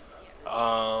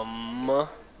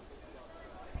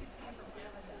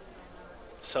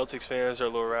 Celtics fans are a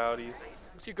little rowdy.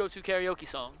 What's your go-to karaoke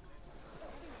song?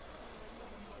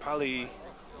 Probably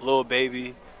Lil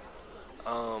Baby,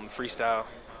 freestyle.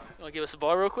 You want to give us a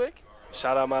bar real quick?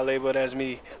 Shout out my label, that's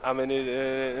me. I'm in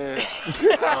it.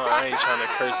 I ain't trying to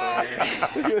curse on here.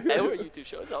 Hey, we're a YouTube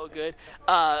show. It's all good.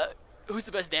 Who's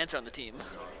the best dancer on the team?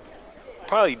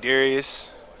 Probably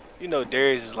Darius. You know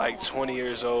Darius is like 20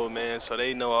 years old, man, so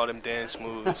they know all them dance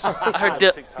moves. I heard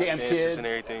TikTok Damn dances kids. and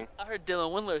everything. I heard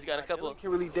Dylan Windler's got a couple Dylan of.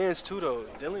 can really dance too, though.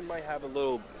 Dylan might have a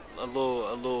little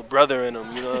brother in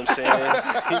him. You know what I'm saying?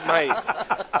 He might.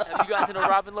 Have you gotten to know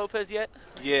Robin Lopez yet?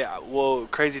 Yeah. Well,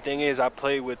 crazy thing is, I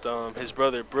played with his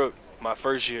brother Brooke my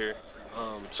first year,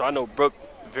 so I know Brooke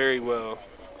very well.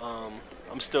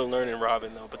 I'm still learning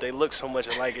Robin though, but they look so much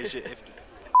alike. It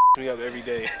me up every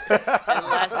day. And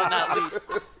last but not least,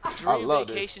 Dream love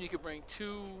this. Vacation. You could bring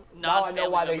two Now I non-family know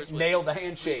why they members with nailed you. the You're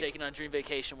handshake. taking on Dream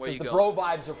Vacation. Where you The go? bro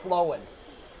vibes are flowing.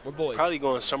 We're boys. Probably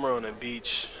going somewhere on the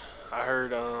beach. I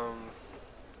heard, I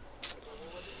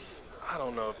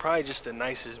don't know, probably just the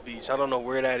nicest beach. I don't know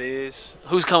where that is.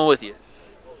 Who's coming with you?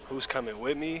 Who's coming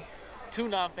with me? Two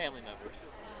non-family members.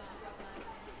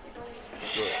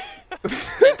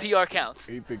 And PR counts.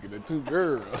 He thinking of two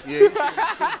girls. Look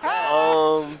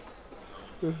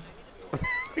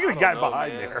at the guy No,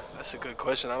 behind man. there. That's a good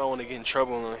question. I don't want to get in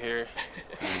trouble on here.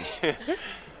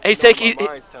 He's taking. My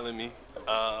mind's telling me.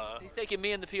 He's taking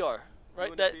me in the PR. Right.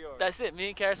 You in the PR. That's it. Me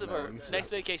and Karis LeVert. Next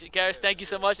vacation. Karis, thank you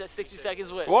so much. That's 60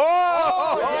 seconds with.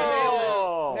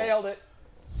 Whoa! Nailed it.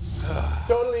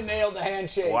 Totally nailed the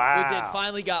handshake. We did. Wow.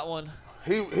 Finally got one.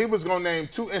 He was gonna name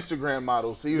 2 Instagram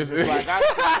models. He was just like,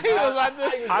 He was like,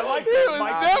 I like he that was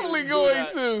Mikey definitely didn't do going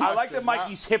that. to. I like that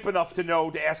Mikey's hip enough to know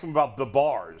to ask him about the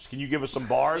bars. Can you give us some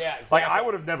bars? Yeah, Like, exactly. I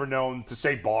would have never known to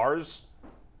say bars.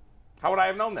 How would I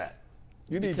have known that?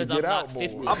 You need Because to get I'm out not more.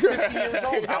 50. I'm 50 years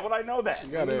old. How would I know that?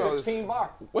 You gotta- 16 bar.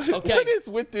 What, Okay. what is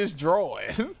with this drawing?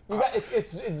 You got,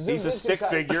 it's zoomed He's a in too stick tight.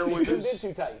 figure with Zoomed his-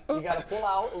 in too tight. You got to pull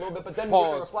out a little bit, but then you get the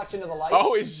Pause. reflection of the light.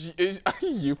 Oh, it's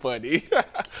you funny.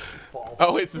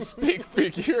 Oh, it's a stick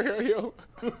figure. Yo.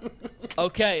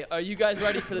 Okay. Are you guys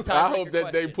ready for the tiebreaker I hope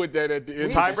that they question? put that at the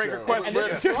end. Tiebreaker of the show. question.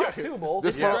 And this is for us too, Bull.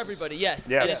 This It's for Yes. everybody, yes.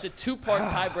 Yes. And it's a two-part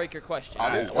tiebreaker question.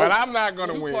 But I'm not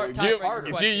gonna Two-part win. tiebreaker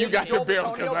G, question. you Is got it the Joel bill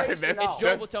Batonio because based or that's no? It's Joe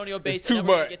that's, Batonio it's based, too and then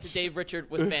we're going to get much. to Dave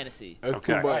Richard with fantasy. That's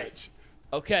Okay. too Right. much.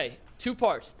 Okay, 2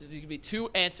 parts. There's going to be 2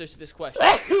 answers to this question.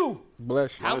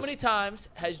 Bless you. How many times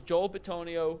has Joel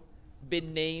Batonio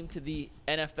been named to the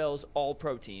NFL's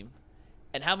All-Pro team?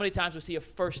 And how many times was he a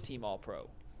first-team All-Pro?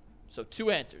 So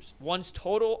 2 answers. One's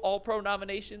total All-Pro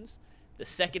nominations. The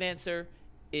second answer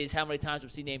is how many times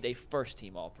was he named a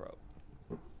first-team All-Pro?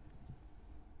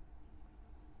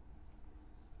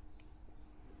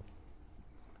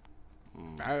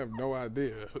 I have no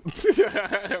idea.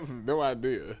 I have no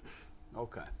idea.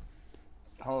 Okay.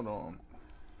 Hold on.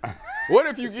 What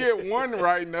if you get one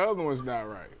right and the other one's not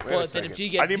right? Well, then if G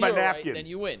I gets need my 0 right, napkin. then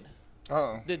you win.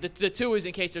 Oh. The 2 is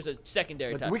in case there's a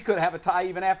secondary tie. But we could have a tie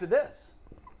even after this.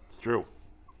 It's true.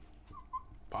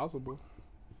 Possible.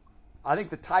 I think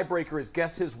the tiebreaker is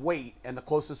guess his weight, and the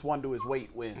closest one to his weight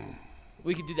wins.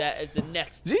 We could do that as the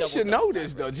next. G should double know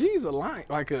this, though. G's a line,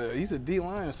 he's a D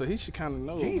lion, so he should kind of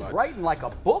know. He's about writing like a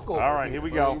book over All right, here we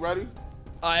You go. ready?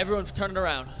 Everyone turn it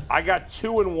around. I got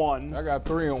 2 and 1. I got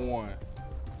 3 and 1.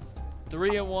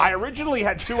 3 and 1. I originally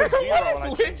had 2 and 0. What and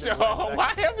I is changed with it y'all? last Why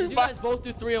second. Did you everybody? guys both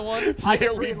do 3 and 1? I did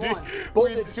Yeah, 3 we and did. 1. Both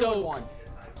did 2 So- and 1.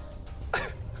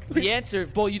 The answer,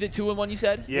 Bull, you did 2 and 1. You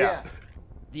said. Yeah.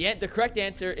 The correct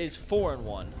answer is 4 and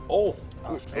 1. Oh.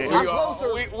 I'm Hey.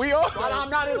 closer. We all. But I'm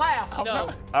not in last. No,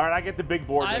 All right, I get the big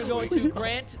board I'm next going week. to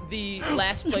grant the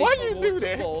last place Why you award do to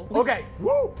that? Bull. Okay.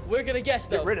 Woo. We're gonna guess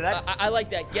though. rid of that. I like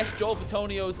that. Guess Joel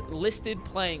Bitonio's listed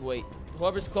playing weight.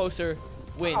 Whoever's closer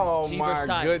wins. Oh G my versus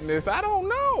Tyvus. goodness! I don't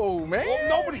know, man.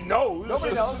 Well, nobody knows.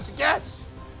 Nobody knows. It's a guess.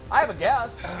 I have a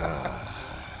guess.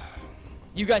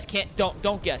 You guys can't.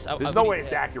 Don't guess. There's no way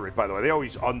it's accurate, by the way. They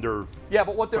always under. Yeah,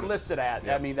 but what they're listed at,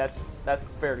 I mean, that's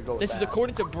fair to go with This that. is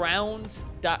according to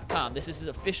Browns.com. This is his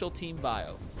official team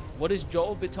bio. What is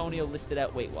Joel Bitonio listed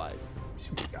at weight-wise?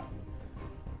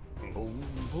 Boom,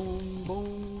 boom,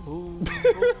 boom, boom.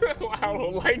 I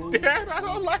don't like that. I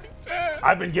don't like that.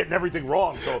 I've been getting everything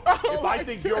wrong, so if I like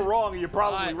think you're wrong, you're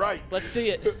probably All right. Let's see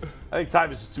it. I think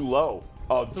Tyvus is too low.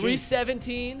 Oh,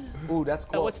 317. Ooh, that's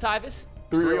And close. what's Tyvus?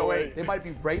 308. They might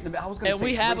be right in the middle. I was going to And say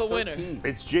we have a winner. 313.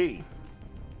 It's G.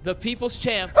 The People's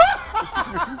Champ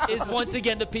is once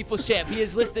again the People's Champ. He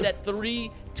is listed at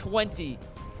 320.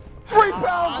 3 pounds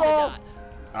On the off. dot.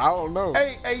 I don't know.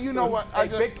 Hey, you know what? Hey,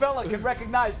 big fella can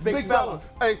recognize big, fella.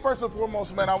 Hey, first and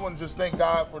foremost, man, I want to just thank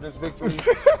God for this victory.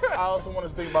 I also want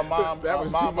to thank my mom, That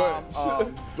was my too mom,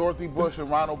 much. Dorothy Bush and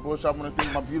Ronald Bush. I want to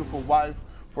thank my beautiful wife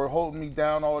for holding me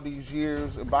down all these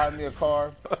years and buying me a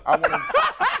car. I want to.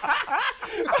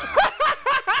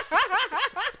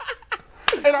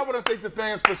 And I want to thank the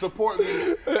fans for supporting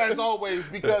me, as always,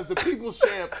 because the People's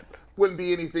Champ wouldn't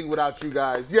be anything without you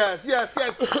guys. Yes. All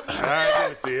right, good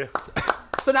to see you.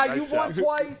 So now Nice you've won job.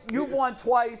 twice. You've won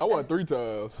twice. I won 3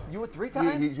 times. You won 3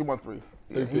 times? He won 3.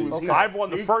 Okay. I've won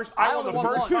the first. I won only the won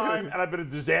first one. time, and I've been a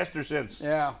disaster since.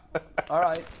 Yeah. All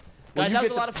right. Well, Guys, you that was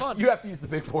get a lot of fun. You have to use the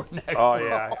big board next. Oh,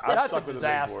 yeah. I'm That's a stuck with the big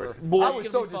disaster. board. I It's was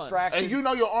gonna so be fun. distracted. And you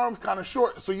know your arm's kind of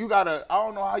short, so you gotta. I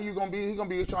don't know how you gonna be. He gonna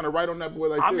be trying to write on that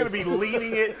board like I'm this. going to be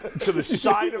leaning it to the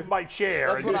side of my chair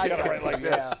That's and what just I got to do. write like Yeah.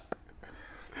 this.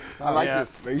 I like Yeah.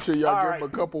 this. Make sure y'all All give right. him a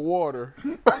cup of water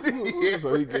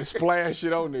so he can splash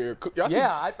it on there. Y'all see-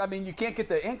 Yeah, I mean, you can't get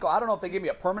the ink. I don't know if they give me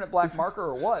a permanent black marker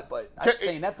or what, but I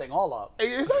stain that thing all up. Hey,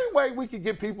 is there any way we could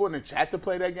get people in the chat to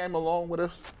play that game along with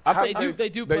us? They do. They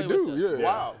do play They do, with them.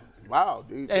 yeah. Wow,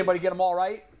 dude. Anybody get them all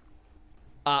right?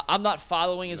 I'm not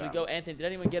following as we go. Anthony, did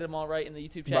anyone get them all right in the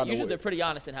YouTube By chat? the Usually way. they're pretty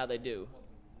honest in how they do.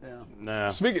 Yeah.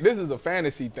 Nah. Speaking, this is a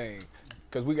fantasy thing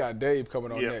because we got Dave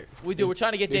coming on Yeah. next. We do. We're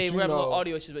trying to get Did Dave. you We're having a know little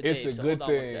audio issues with it's Dave. a So good hold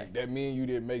on one thing sec. that me and you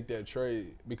didn't make that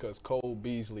trade because Cole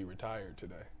Beasley retired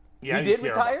today. Yeah, He I didn't did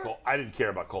care about retire? Cole. I didn't care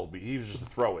about Colby. He was just a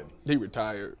throw-in. He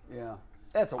retired. Yeah.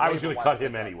 That's a I was waiver going to cut wire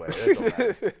him pickup. anyway. That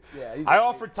don't matter. Yeah, he's I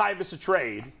offered Tyvus a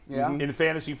trade Yeah. in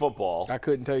fantasy football, I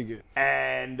couldn't take it.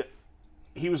 and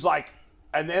he was like,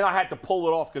 and then I had to pull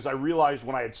it off because I realized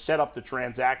when I had set up the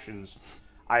transactions,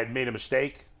 I had made a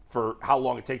mistake for how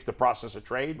long it takes to process a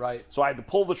trade. Right. So I had to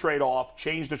pull the trade off,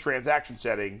 change the transaction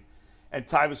setting, and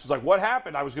Tyvus was like, "What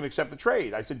happened?" I was going to accept the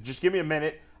trade. I said, "Just give me a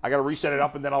minute. I got to reset it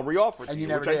up, and then I'll reoffer it to And you," you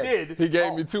never which I did. did. He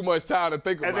gave me too much time to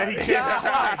think about And then he it. changed his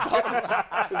mind.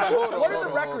 What are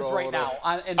the records right now?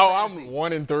 In Oh, fantasy? I'm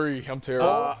 1-3. I'm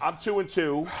terrible. I'm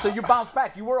 2-2. So you bounced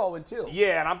back. You were 0-2.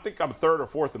 Yeah, and I think I'm third or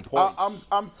fourth in points.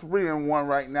 I'm 3-1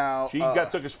 right now. He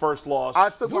took his first loss. I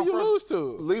took Who my you first, lose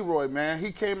to? Leroy, man.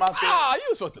 He came out there. Ah, you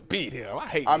were supposed to beat him. I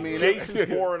hate I you. mean, Jason's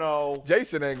 4-0.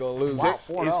 Jason ain't gonna lose. Wow,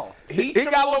 He 4-0. He He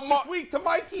should've got lost Lamar- this week to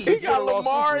Mikey. got should've lost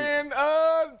Lamar this week.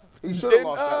 and He should've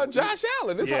lost that week. Josh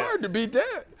Allen. It's Yeah. hard to beat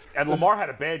that. And Lamar had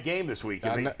a bad game this week.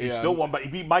 And I know- he yeah, still I know. won, but he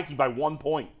beat Mikey by 1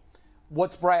 point.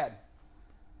 What's Brad?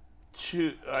 I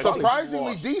think he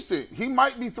Surprisingly lost. decent. He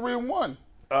might be 3-1.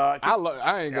 I I ain't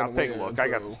Yeah, gonna I'll take a win, look. I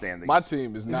got so the standings. My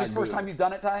team is Is not this first good. time you've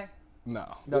done it, Ty? No,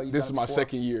 No, you've this done is it my before.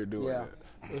 second year doing Yeah.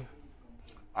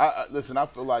 it. Listen, I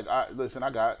feel like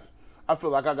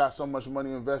I got so much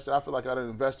money invested. I feel like I done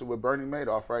invested with Bernie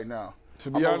Madoff right now. To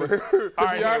be I'm over honest, here. to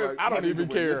right, be honest, like, I don't need even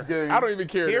to win care. this game. I don't even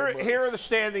care. Here, that much. here are the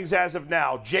standings as of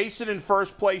now. Jason in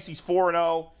first place, he's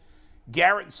 4-0.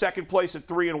 Garrett in second place at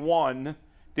 3-1.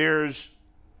 There's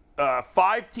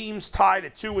 5 teams tied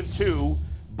at 2-2.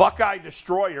 Buckeye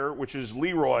Destroyer, which is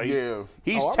Leroy. Yeah.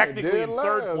 He's I'm technically dead in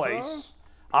 3rd last, place.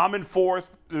 I'm in 4th.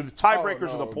 The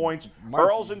tiebreakers are the points. Mikey's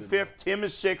Earl's in 5th. Tim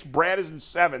is 6th. Brad is in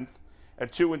 7th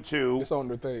at 2-2. It's on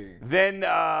the thing. Then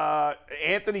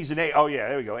Anthony's in 8th. Oh, yeah,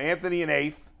 there we go. Anthony in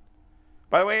 8th.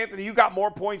 By the way, Anthony, you got more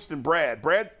points than Brad.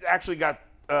 Brad actually got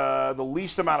the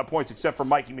least amount of points except for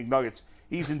Mikey McNuggets.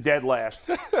 He's in dead last.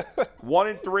 1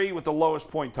 and 3 with the lowest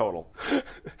point total.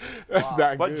 That's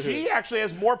not But good. G actually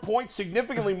has more points,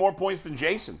 significantly more points than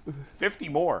Jason. 50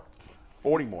 more.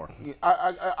 40 more.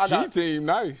 I G got team,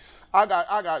 nice. I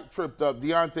got tripped up.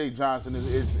 Deontay Johnson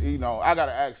is I got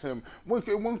to ask him when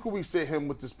could we sit him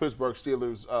with this Pittsburgh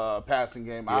Steelers passing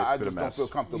game? Yeah, I it's been a just don't mess. feel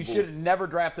comfortable. You should have never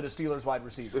drafted a Steelers wide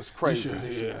receiver. It's crazy.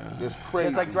 It's crazy.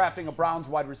 It's like drafting a Browns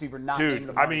wide receiver, not naming Dude,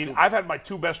 him I Amari mean, Cooper. I've had my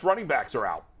 2 best running backs are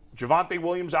out. Javonte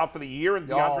Williams out for the year, and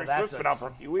DeAndre Swift's been out for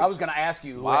a few weeks. I was going to ask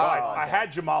you. I had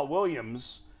Jamal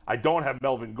Williams. I don't have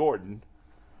Melvin Gordon.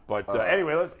 But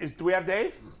anyway, do we have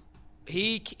Dave?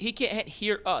 He can't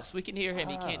hear us. We can hear him.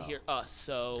 He can't hear us.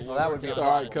 So that would be working all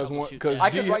on right, trying to 'cause troubleshoot because that. I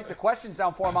could write the questions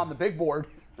down for him on the big board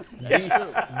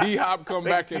D-Hop come They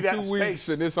back can in see that 2 in weeks space.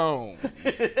 and it's on.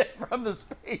 from the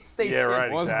space station. Yeah,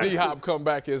 right. Once Exactly. D-Hop come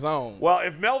back, it's on. Well,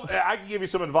 if I can give you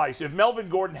some advice. If Melvin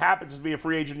Gordon happens to be a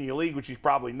free agent in your league, which he's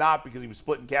probably not because he was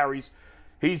splitting carries,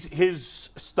 his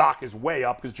stock is way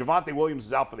up because Javonte Williams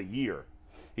is out for the year.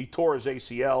 He tore his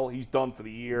ACL. He's done for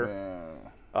the year.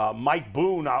 Mike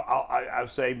Boone, I'll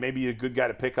say maybe a good guy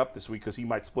to pick up this week because he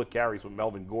might split carries with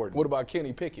Melvin Gordon. What about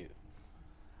Kenny Pickett?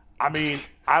 I mean,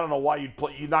 I don't know why you'd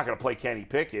play. You're not going to play Kenny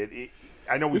Pickett.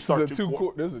 I know we This start is a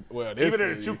even in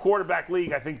a 2 quarterback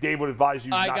league. I think Dave would advise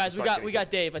you. All right, not guys, to we start got Kenny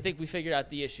Dave. I think we figured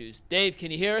out the issues. Dave, can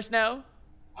you hear us now?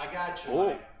 I got you.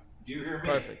 Oh. Do you hear me?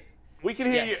 Perfect. We can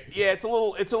hear Yes. you. Yeah, it's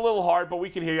a little hard, but we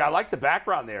can hear you. I like the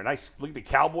background there. Nice. Look at the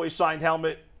Cowboys signed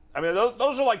helmet. I mean,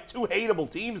 those are like 2 hateable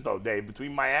teams, though, Dave,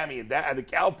 between Miami and the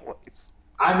Cowboys.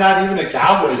 I'm not even a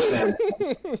Cowboys fan.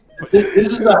 This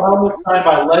is the helmet signed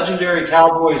by legendary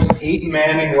Cowboys Peyton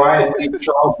Manning, Ryan Leaf,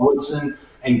 Charles Woodson,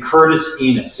 and Curtis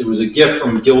Enos. It was a gift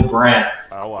from Gil Brandt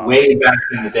way back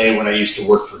in the day when I used to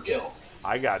work for Gil.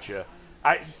 I got you.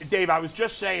 Dave, I was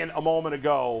just saying a moment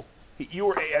ago, you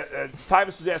were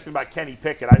Tyvus was asking about Kenny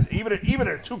Pickett. Even in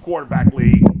a 2 quarterback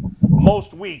league,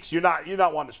 most weeks you're not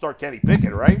wanting to start Kenny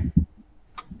Pickett, right?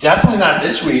 Definitely not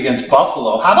this week against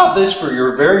Buffalo. How about this for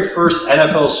your very first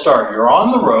NFL start? You're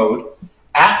on the road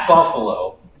at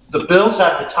Buffalo. The Bills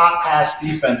have the top pass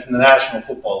defense in the National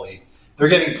Football League. They're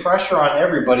getting pressure on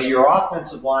everybody. Your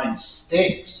offensive line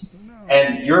stinks.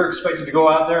 And you're expected to go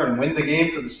out there and win the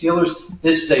game for the Steelers.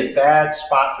 This is a bad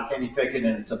spot for Kenny Pickett,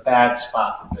 and it's a bad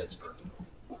spot for Pittsburgh.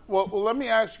 Well, let me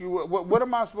ask you, what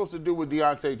am I supposed to do with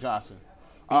Deontay Johnson?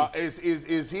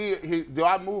 Is he? Do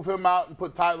I move him out and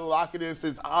put Tyler Lockett in?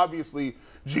 Since obviously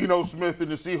Geno Smith and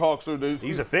the Seahawks are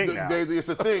He's a thing now. It's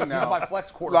a thing now. He's my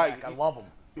flex quarterback. I love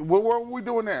him. What are we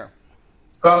doing there?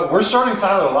 We're starting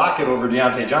Tyler Lockett over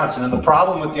Deontay Johnson, and the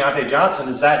problem with Deontay Johnson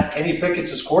is that Kenny Pickett's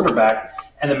his quarterback,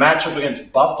 and the matchup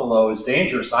against Buffalo is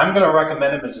dangerous. I'm going to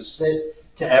recommend him as a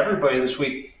sit to everybody this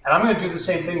week, and I'm going to do the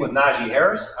same thing with Najee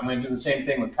Harris. I'm going to do the same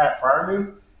thing with Pat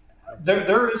Freiermuth.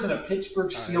 There isn't a Pittsburgh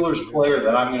Steelers player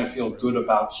that I'm going to feel good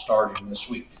about starting this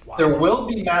week. Wow. There will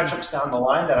be matchups down the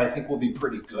line that I think will be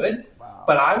pretty good,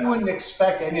 but I wouldn't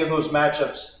expect any of those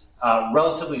matchups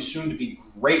relatively soon to be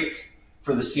great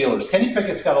for the Steelers. Kenny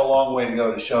Pickett's got a long way to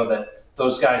go to show that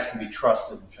those guys can be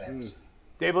trusted in fantasy.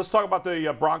 Dave, let's talk about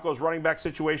the Broncos running back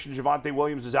situation. Javonte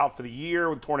Williams is out for the year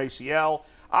with torn ACL.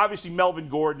 Obviously, Melvin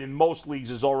Gordon in most leagues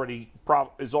is already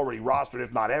rostered,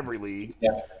 if not every league.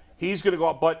 Yeah. He's going to go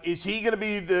up, but is he going to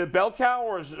be the bell cow,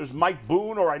 or is Mike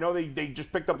Boone, or I know they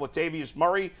just picked up Latavius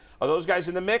Murray. Are those guys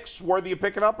in the mix worthy of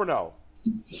picking up or no?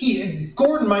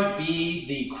 Gordon might be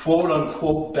the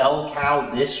quote-unquote bell cow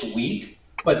this week,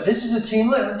 but this is a team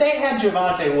 – they had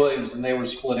Javonte Williams, and they were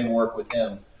splitting work with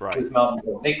him, with Melvin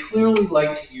Gordon. They clearly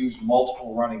like to use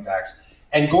multiple running backs.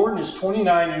 And Gordon is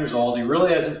 29 years old. He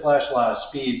really hasn't flashed a lot of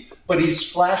speed, but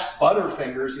he's flashed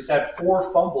butterfingers. He's had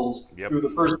 4 fumbles through the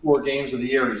first 4 games of the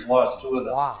year. He's lost 2 of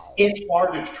them. Wow. It's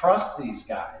hard to trust these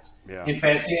guys in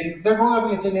fantasy. And they're going up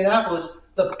against Indianapolis.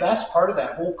 The best part of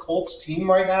that whole Colts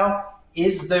team right now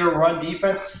is their run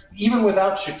defense, even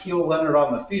without Shaquille Leonard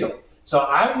on the field. So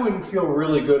I wouldn't feel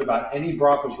really good about any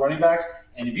Broncos running backs.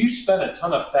 And if you spend a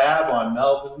ton of fab on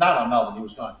Melvin, not on Melvin, he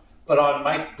was gone, but on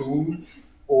Mike Boone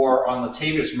or on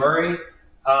Latavius Murray,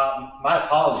 my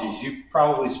apologies. You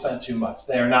probably spent too much.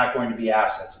 They are not going to be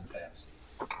assets in fantasy.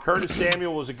 Curtis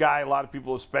Samuel was a guy a lot of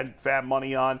people have spent fab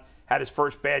money on. had his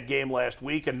first bad game last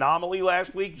week. Anomaly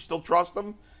last week. You still trust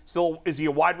him? Still, is he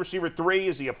a wide receiver 3?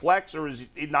 Is he a flex, or is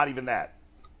he not even that?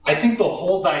 I think the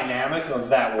whole dynamic of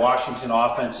that Washington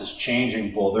offense is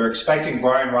changing, Bull. They're expecting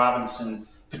Brian Robinson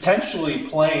potentially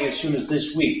playing as soon as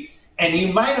this week. And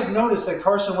you might have noticed that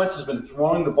Carson Wentz has been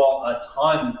throwing the ball a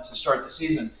ton to start the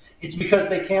season. It's because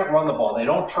they can't run the ball. They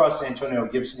don't trust Antonio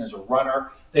Gibson as a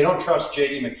runner. They don't trust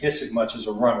J.D. McKissick much as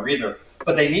a runner either.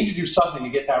 But they need to do something to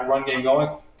get that run game going.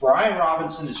 Brian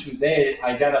Robinson is who they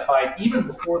identified even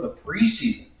before the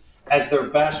preseason as their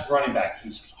best running back.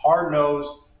 He's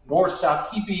hard-nosed,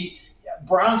 north-south.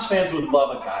 Browns fans would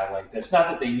love a guy like this. Not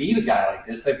that they need a guy like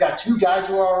this. They've got 2 guys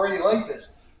who are already like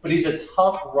this. But he's a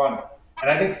tough runner. And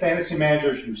I think fantasy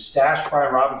managers who stash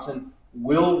Brian Robinson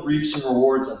will reap some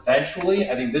rewards eventually.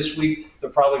 I think this week they're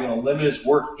probably going to limit his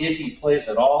work if he plays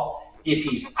at all. If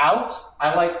he's out,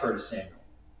 I like Curtis Samuel.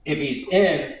 If he's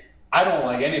in, I don't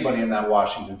like anybody in that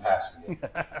Washington passing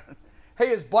game. Hey,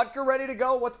 is Butker ready to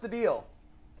go? What's the deal?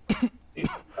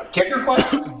 Kicker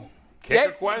question?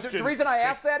 Kicker question. The reason I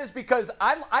ask that is because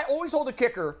I always hold a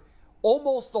kicker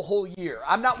almost the whole year.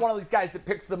 I'm not one of these guys that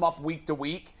picks them up week to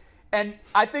week. And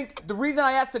I think the reason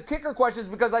I asked the kicker question is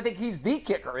because I think he's the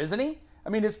kicker, isn't he? I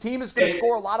mean, his team is going to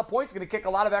score a lot of points, going to kick a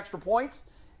lot of extra points.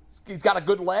 He's got a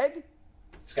good leg.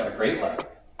 He's got a great leg.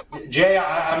 Jay,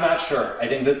 I'm not sure. I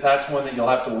think that's one that you'll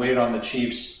have to wait on the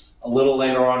Chiefs a little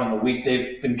later on in the week.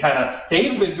 They've been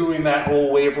doing that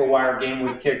whole waiver wire game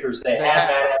with kickers. They had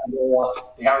Matt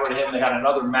Amendola. They got rid of him. They got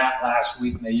another Matt last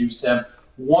week, and they used him.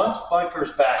 Once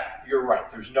Butker's back, you're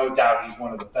right. There's no doubt he's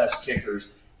one of the best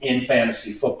kickers in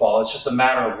fantasy football. It's just a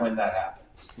matter of when that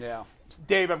happens. Yeah.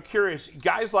 Dave, I'm curious.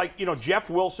 Guys like, Jeff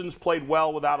Wilson's played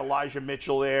well without Elijah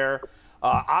Mitchell there.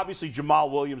 Obviously, Jamal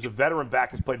Williams, a veteran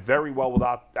back, has played very well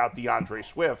without DeAndre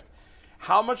Swift.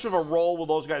 How much of a role will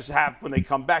those guys have when they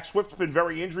come back? Swift's been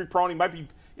very injury prone. He might be,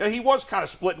 he was kind of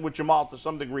splitting with Jamal to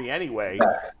some degree anyway.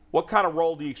 What kind of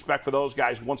role do you expect for those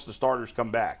guys once the starters come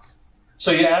back? So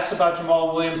you asked about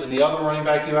Jamal Williams, and the other running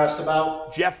back you asked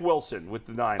about? Jeff Wilson with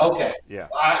the Niners. Okay. Yeah.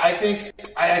 I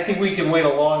think we can wait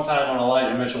a long time on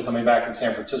Elijah Mitchell coming back in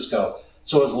San Francisco.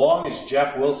 So as long as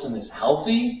Jeff Wilson is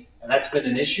healthy, and that's been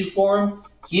an issue for him,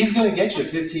 he's going to get you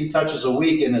 15 touches a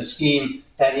week in a scheme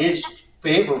that is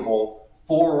favorable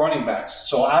for running backs.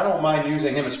 So I don't mind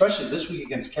using him, especially this week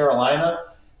against Carolina.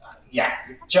 Yeah,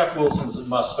 Jeff Wilson's a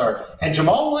must start. And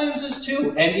Jamal Williams is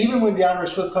too. And even when DeAndre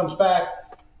Swift comes back,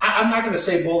 I'm not going to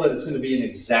say, Bull, that it's going to be an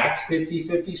exact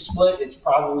 50-50 split. It's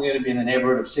probably going to be in the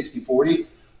neighborhood of 60-40.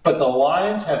 But the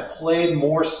Lions have played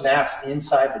more snaps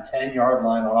inside the 10-yard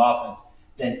line on offense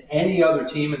than any other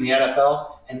team in the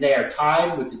NFL, and they are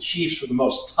tied with the Chiefs for the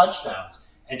most touchdowns.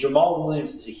 And Jamal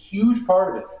Williams is a huge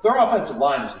part of it. Their offensive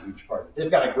line is a huge part of it. They've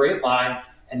got a great line,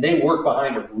 and they work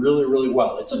behind it really, really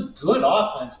well. It's a good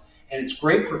offense, and it's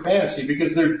great for fantasy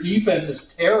because their defense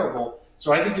is terrible.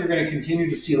 So I think you're going to continue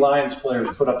to see Lions players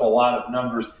put up a lot of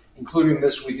numbers, including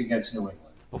this week against New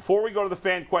England. Before we go to the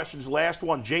fan questions, last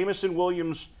one. Jamison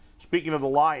Williams, speaking of the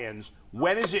Lions,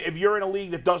 when is it, if you're in a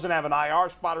league that doesn't have an IR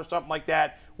spot or something like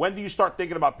that, when do you start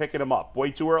thinking about picking him up?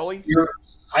 Way too early?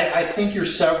 I think you're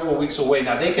several weeks away.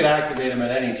 Now, they could activate him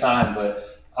at any time,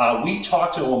 but we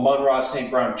talked to Amon-Ra St.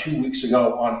 Brown 2 weeks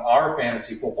ago on our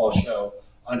fantasy football show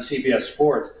on CBS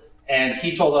Sports. And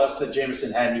he told us that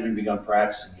Jamison hadn't even begun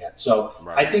practicing yet. So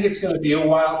I think it's going to be a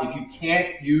while. If you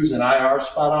can't use an IR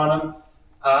spot on him,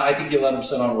 I think you let him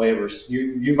sit on waivers.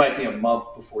 You might be a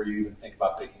month before you even think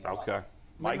about picking him up. Okay.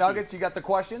 Nuggets, you got the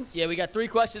questions? Yeah, we got 3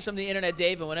 questions from the internet,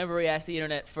 Dave. And whenever we ask the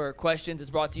internet for questions, it's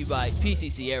brought to you by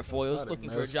PCC Airfoils. Looking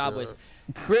for a job with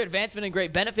career advancement and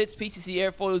great benefits, PCC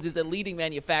Airfoils is a leading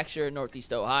manufacturer in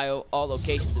Northeast Ohio. All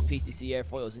locations of PCC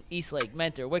Airfoils in Eastlake,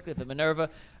 Mentor, Wickliffe, and Minerva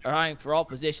are hiring for all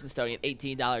positions starting at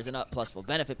 $18 and up, plus full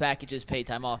benefit packages, paid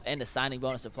time off, and a signing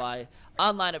bonus apply.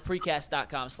 Online at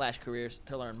precast.com/careers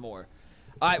to learn more.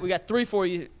 All right, we got 3 for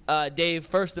you, Dave.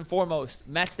 First and foremost,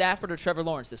 Matt Stafford or Trevor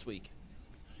Lawrence this week?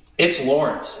 It's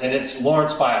Lawrence, and it's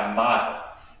Lawrence by a mile.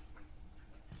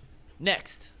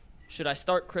 Next, should I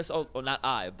start Chris not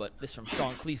I, but this from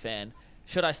Strong Clee fan.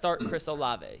 Should I start Chris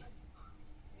Olave?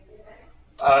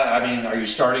 I mean, are you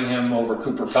starting him over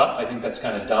Cooper Kupp? I think that's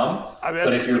kind of dumb.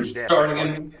 But if you're starting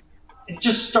him,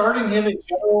 just starting him in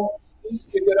general seems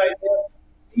to be a good idea.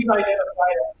 We've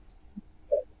identified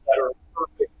that are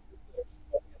perfect for the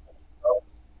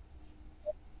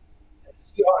and the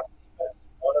Seahawks defense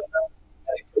is one of them.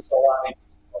 I think Chris Olave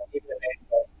even an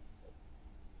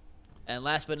And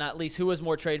last but not least, who has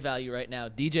more trade value right now,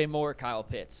 DJ Moore or Kyle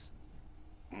Pitts?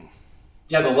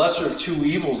 Yeah, the lesser of two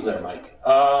evils there, Mike.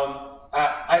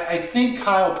 I think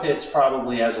Kyle Pitts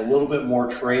probably has a little bit more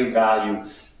trade value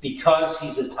because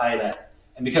he's a tight end.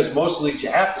 And because most leagues, you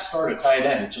have to start a tight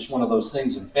end. It's just one of those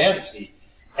things in fantasy.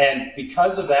 And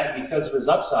because of that, because of his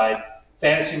upside,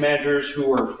 fantasy managers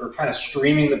who are kind of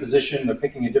streaming the position, they're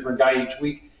picking a different guy each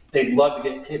week, they'd love to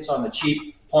get hits on the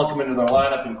cheap, plunk him into their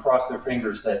lineup, and cross their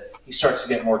fingers that he starts to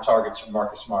get more targets from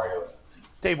Marcus Mariota.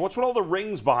 Dave, what's with all the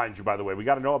rings behind you, by the way? We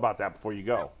got to know about that before you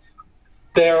go.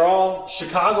 They're all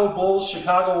Chicago Bulls,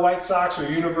 Chicago White Sox, or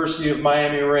University of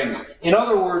Miami rings. In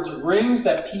other words, rings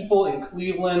that people in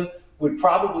Cleveland would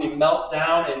probably melt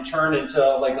down and turn into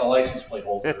like a license plate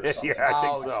holder or something. Yeah, I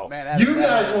think so. Man, You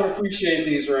guys won't appreciate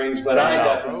these rings, but I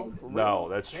definitely. No,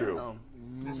 that's true.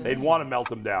 They'd want to melt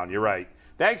them down. You're right.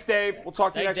 Thanks, Dave. We'll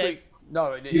talk to you Thanks, next Dave. week.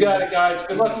 No, You got it, guys.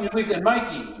 Good luck in your leagues. And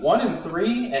Mikey,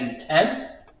 1-3 and 10th?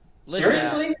 Listen,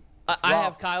 Seriously? I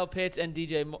have Kyle Pitts and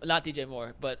not DJ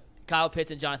Moore, but Kyle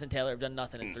Pitts and Jonathan Taylor have done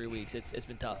nothing in 3 weeks. It's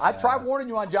been tough. I tried warning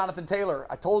you on Jonathan Taylor.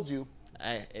 I told you.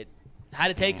 I had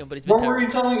to take him, but he's been What were terrible. you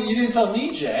telling? You didn't tell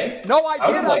me, Jay. No, I did.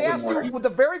 would I like asked him you. more. The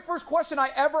very first question I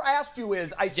ever asked you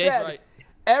is, I Jay's said, right.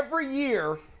 every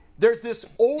year there's this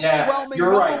overwhelming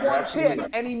you're right. number You're one absolutely pick,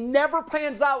 right. and he never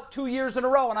pans out 2 years in a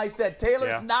row. And I said, Taylor's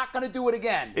Yeah. not going to do it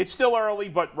again. It's still early,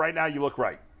 but right now you look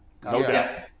right. No doubt.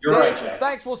 Yeah, you're Dave, right, Jay.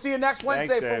 thanks. We'll see you next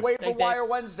Wednesday Dave. for Waiver Thanks, Dave. Wire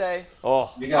Wednesday.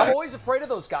 Oh, You got I'm it. always afraid of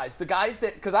those guys. The guys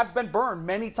that, because I've been burned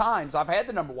many times. I've had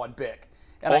the number one pick.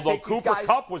 And I although take these Cooper guys,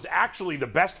 Kupp was actually the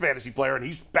best fantasy player, and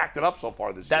he's backed it up so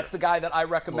far this year. that's the guy that I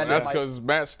Well, recommend. that's in my- because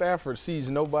Matt Stafford sees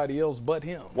nobody else but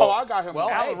him. Oh, I got him. Well,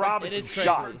 Allen hey, Robinson's is crazy.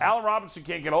 shot. Allen Robinson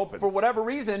can't get open. for whatever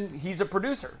reason, he's a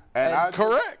producer. And I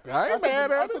Correct. I ain't mad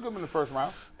I at took him. him in the first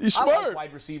round. He's I like smart.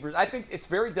 wide receivers. I think it's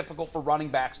very difficult for running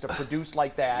backs to produce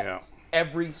like that Yeah.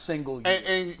 every single year.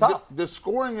 And It's tough. the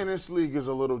scoring in this league is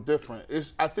a little different.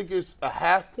 I think it's a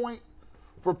half point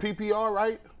for PPR,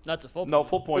 right? Not the full. No,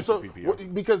 full points So, for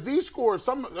PPR. because these scores,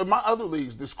 some of my other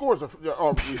leagues, the scores are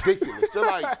ridiculous. They're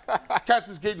like,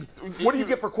 cats is getting. What do you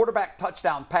get for quarterback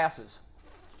touchdown passes?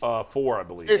 4, I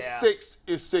believe. It's six.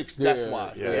 It's six. That's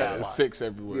why. Yeah, Yeah, that's it's 6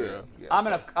 everywhere. Yeah.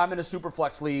 I'm in a super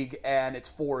flex league, and it's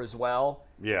 4 as well.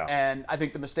 Yeah. And I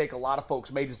think the mistake a lot of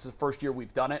folks made, this is the first year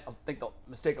we've done it. I think the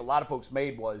mistake a lot of folks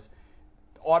made was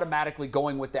automatically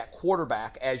going with that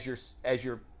quarterback as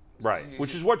your Right,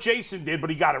 which is what Jason did,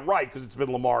 but he got it right because it's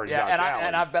been Lamar and yeah. Josh And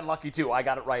Allen. I've been lucky too. I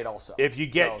got it right also. If you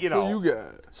get, So- Who you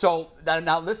got? So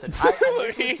now listen, I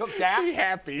initially took Dak. He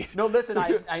happy. No, listen,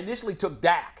 I initially took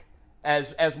Dak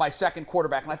as my second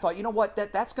quarterback, and I thought, you know what,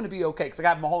 that's going to be okay because I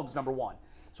got Mahomes number 1.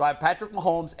 So I have Patrick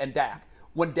Mahomes and Dak.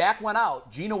 When Dak went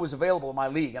out, Geno was available in my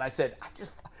league, and I said,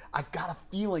 I got a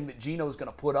feeling that Geno's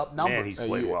going to put up numbers. Man, he's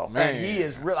played well. man. And he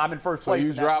is real. I'm in first So place. you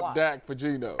and that's dropped why. Dak for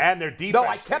Geno. And their defense. No,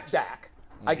 I kept Dak.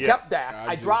 I kept Dak.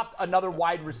 I just- dropped another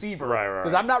wide receiver Right.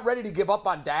 because I'm not ready to give up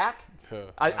on Dak.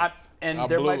 I There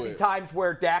blew might be it. times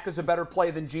where Dak is a better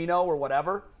play than Geno or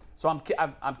whatever. So I'm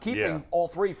keeping Yeah. all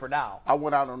 3 for now. I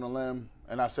went out on a limb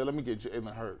and I said, let me get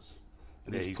Jalen Hurts.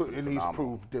 And, Yeah, he's, he's put, been and he's phenomenal.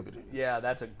 proved dividends. Yeah,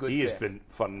 that's a good He has pick. been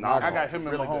phenomenal. I got him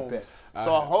and Really good Mahomes. pick.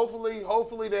 So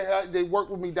hopefully they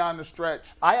work with me down the stretch.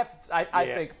 I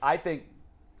Yeah. think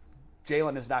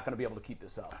Jalen is not going to be able to keep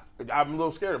this up. I'm a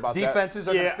little scared about that. Defenses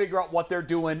are going Yeah. to figure out what they're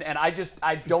doing, and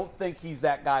I don't think he's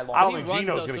that guy long I don't term. think runs, Geno's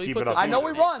though, going so to he keep puts it up. up I know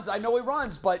either. he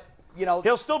runs, but you know,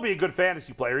 He'll still be a good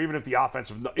fantasy player, even if the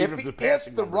offensive, even if the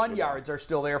passing if the numbers run go down. yards are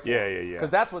still there for Yeah, him. yeah, yeah.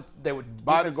 Because that's what they would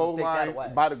By the defenses goal take that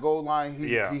away. line,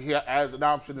 he has an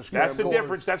option to score That's the goals.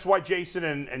 difference. That's why Jason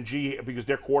and G, because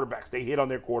they're quarterbacks, they hit on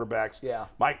their quarterbacks. Yeah.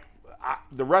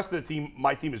 The rest of the team,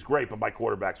 my team is great, but my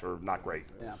quarterbacks are not great.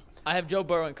 Yeah. I have Joe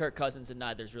Burrow and Kirk Cousins, and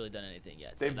neither's really done anything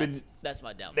yet. So that's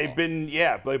my downfall.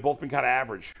 They've both been kind of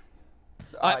average.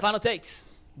 All right, final takes.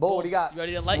 Bull, what do you got? You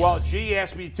ready to enlighten Well, us? G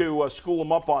asked me to school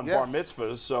him up on bar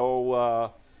mitzvahs, so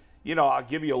I'll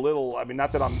give you a little. I mean,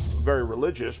 not that I'm very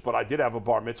religious, but I did have a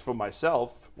bar mitzvah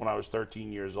myself when I was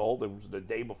 13 years old. It was the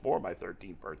day before my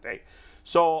 13th birthday.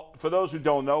 So, for those who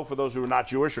don't know, for those who are not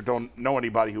Jewish or don't know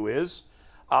anybody who is,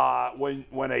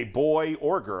 when a boy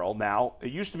or girl, now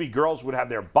it used to be girls would have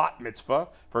their bat mitzvah.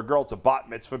 For a girl, it's a bat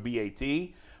mitzvah,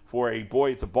 B-A-T. For a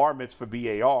boy, it's a bar mitzvah,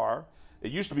 B-A-R.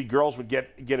 It used to be girls would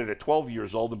get it at 12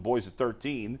 years old and boys at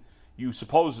 13. You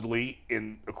supposedly,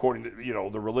 according to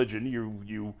the religion,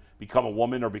 you become a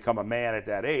woman or become a man at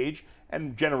that age,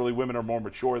 and generally women are more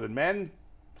mature than men.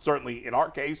 Certainly in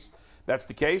our case, that's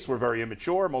the case. We're very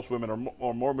immature. Most women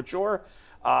are more mature.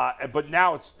 But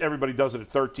now everybody does it at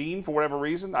 13 for whatever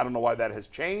reason. I don't know why that has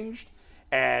changed.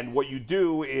 And what you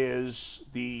do is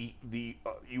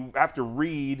you have to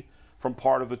read from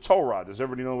part of the Torah. Does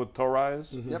everybody know what the Torah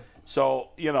is? Mm-hmm. Yep. So,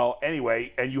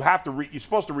 anyway, and you have to read, you're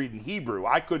supposed to read in Hebrew.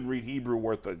 I couldn't read Hebrew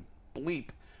worth a bleep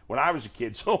when I was a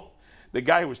kid. So the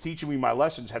guy who was teaching me my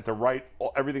lessons had to write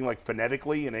everything like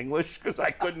phonetically in English because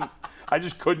I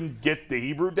just couldn't get the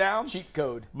Hebrew down. Cheat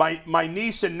code. My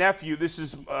niece and nephew. This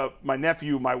is my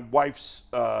nephew, my wife's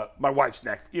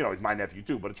nephew. You know, he's my nephew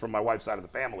too, but it's from my wife's side of the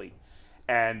family,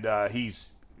 and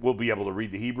will be able to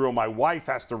read the Hebrew. My wife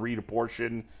has to read a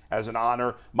portion as an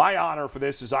honor. My honor for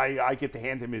this is I get to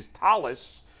hand him his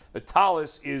tallis. The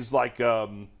tallis is like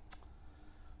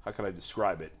how can I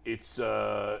describe it? It's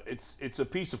a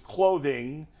piece of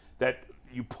clothing that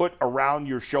you put around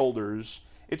your shoulders.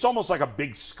 It's almost like a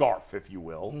big scarf, if you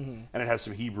will, and it has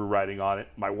some Hebrew writing on it.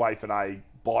 My wife and I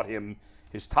bought him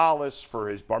his tallis for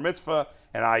his bar mitzvah,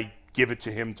 and I give it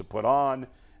to him to put on.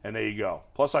 And there you go.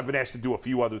 Plus, I've been asked to do a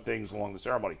few other things along the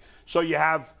ceremony. So you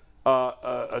have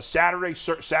a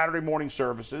Saturday morning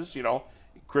services. You know,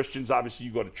 Christians, obviously,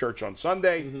 you go to church on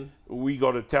Sunday. We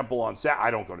go to temple on Saturday. I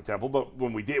don't go to temple, but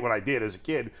when I did as a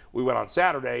kid, we went on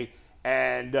Saturday.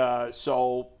 And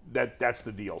so that's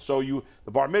the deal. So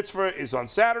the bar mitzvah is on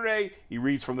Saturday. He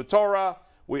reads from the Torah.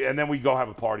 And then we go have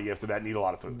a party after that and eat a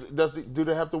lot of food. Do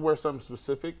they have to wear something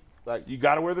specific? Like you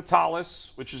got to wear the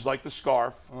tallis, which is like the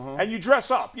scarf, and you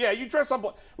dress up. Yeah, you dress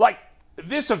up like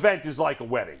this event is like a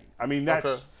wedding. I mean, that's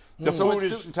Okay. the So food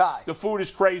it's is suit and tie. the food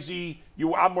is crazy.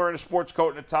 I'm wearing a sports coat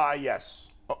and a tie. Yes.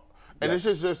 And this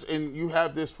is just, and you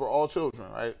have this for all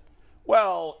children, right?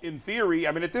 Well, in theory,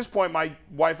 I mean, at this point, my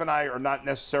wife and I are not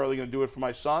necessarily going to do it for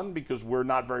my son because we're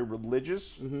not very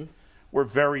religious. We're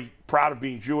very proud of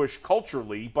being Jewish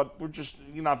culturally, but we're just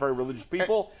not very religious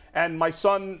people. And my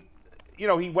son, you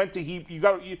know, he went to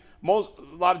a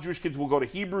lot of Jewish kids will go to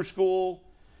Hebrew school.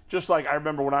 Just like I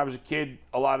remember when I was a kid,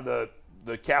 a lot of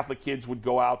the Catholic kids would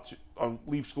go out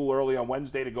leave school early on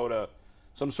Wednesday to go to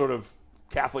some sort of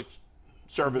Catholic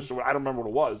service, or I don't remember what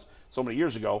it was, so many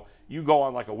years ago. You go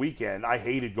on like a weekend. I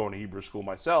hated going to Hebrew school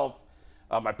myself.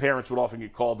 My parents would often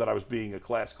get called that I was being a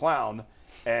class clown,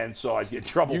 and so I'd get in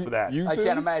trouble for that. I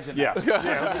can't imagine Yeah, that.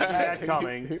 yeah, we see that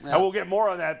coming. And we'll get more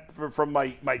on that from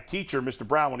my teacher, Mr.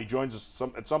 Brown, when he joins us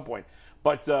at some point.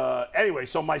 But anyway,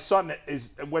 so my son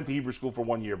went to Hebrew school for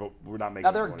 1 year, but we're not making.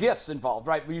 Now there are gifts involved,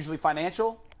 right? Usually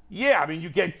financial. Yeah, I mean,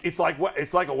 it's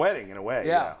like a wedding in a way.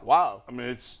 Yeah. Wow. I mean,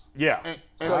 it's yeah.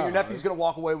 So your nephew's going to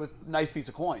walk away with a nice piece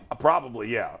of coin. Probably,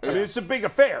 yeah. I mean, it's a big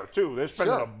affair too. They're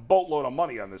spending Sure. a boatload of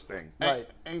money on this thing. Right.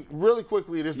 And really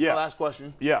quickly, this is my last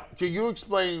question. Yeah. Can you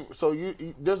explain? So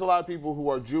there's a lot of people who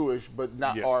are Jewish, but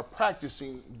not are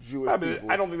practicing Jewish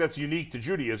people. I don't think that's unique to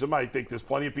Judaism. I think there's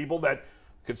plenty of people that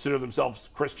consider themselves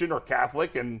Christian or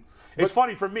Catholic, and it's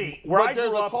funny for me where I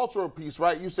there's grew a up. cultural piece,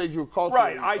 right? You said you're cultural.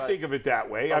 Right, I think of it that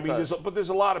way. I mean, there's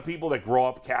a lot of people that grow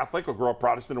up Catholic or grow up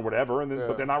Protestant or whatever,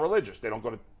 but they're not religious. They don't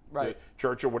go to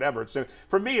church or whatever.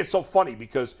 For me, it's so funny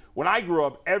because when I grew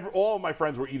up, all of my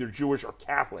friends were either Jewish or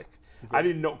Catholic. I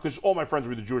didn't know because all my friends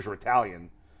were either Jewish or Italian.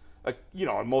 Like, you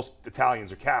know, and most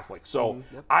Italians are Catholic. So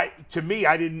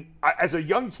as a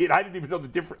young kid, I didn't even know the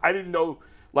difference. I didn't know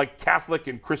like Catholic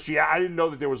and Christianity. I didn't know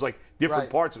that there was like different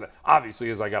parts of it.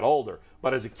 Obviously, as I got older,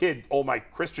 but as a kid, all my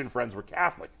Christian friends were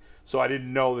Catholic, so I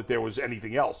didn't know that there was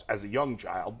anything else as a young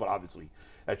child. But obviously,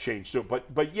 that changed too.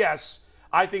 But yes,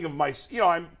 I think of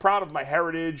I'm proud of my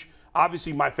heritage.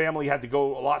 Obviously, my family had to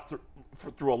go a lot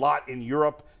through a lot in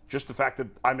Europe. Just the fact that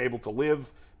I'm able to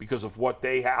live because of what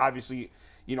they had. Obviously,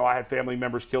 you know, I had family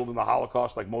members killed in the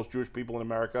Holocaust, like most Jewish people in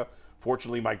America.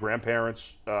 Fortunately, my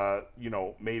grandparents,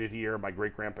 made it here. My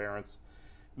great-grandparents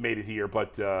made it here,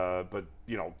 but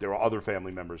you know, there are other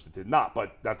family members that did not.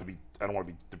 But I don't want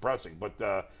to be depressing.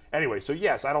 But anyway, so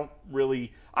yes,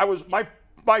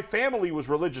 my family was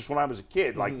religious when I was a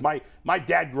kid. Like my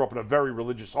dad grew up in a very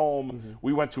religious home.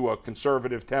 We went to a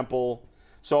conservative temple.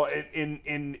 So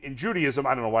in Judaism,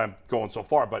 I don't know why I'm going so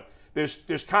far, but there's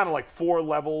kind of like 4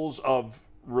 levels of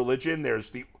religion. There's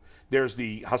the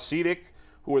Hasidic,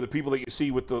 who are the people that you see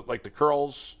with the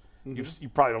curls. You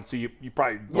probably don't see. You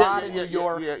probably A lot in New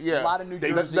York. Yeah. A lot in New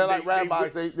Jersey. They're like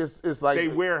rabbis. It's like they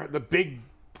wear the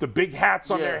big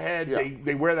hats on their head. Yeah.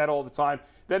 They wear that all the time.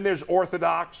 Then there's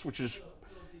Orthodox, which is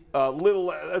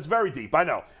it's very deep. I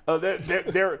know.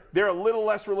 They're a little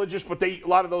less religious, but a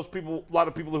lot of people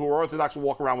who are Orthodox will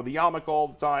walk around with the yarmulke all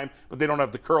the time, but they don't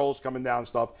have the curls coming down and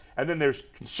stuff. And then there's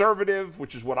conservative,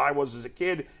 which is what I was as a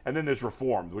kid, and then there's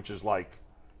Reformed, which is like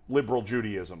liberal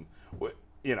Judaism,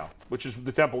 you know, which is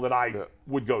the temple that I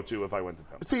would go to if I went to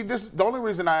temple. See, the only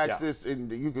reason I ask this,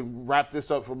 and you can wrap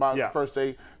this up for my first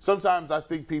say. Sometimes I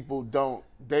think people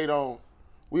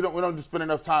we don't just spend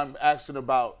enough time asking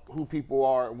about who people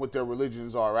are and what their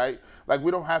religions are, right? Like,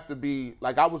 we don't have to be,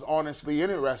 like, I was honestly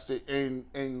interested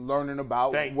in learning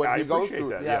about what he goes through.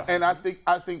 That, yes. And I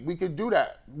think we could do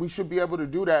that. We should be able to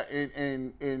do that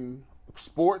in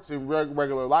sports and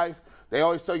regular life, they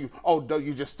always tell you, oh,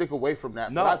 you just stick away from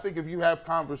that. No. But I think if you have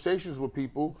conversations with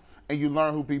people and you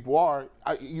learn who people are,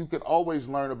 you can always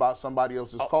learn about somebody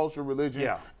else's culture,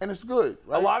 religion, and it's good.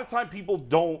 Right? A lot of time people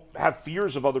don't have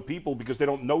fears of other people because they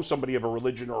don't know somebody of a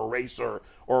religion or a race or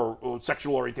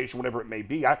sexual orientation, whatever it may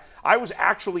be. I was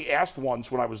actually asked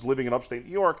once when I was living in upstate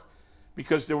New York,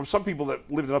 because there were some people that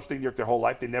lived in upstate New York their whole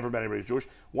life. They never met anybody who's Jewish.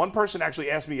 One person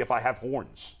actually asked me if I have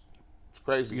horns. It's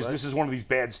crazy, because right? this is one of these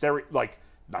bad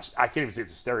I can't even say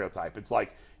it's a stereotype. It's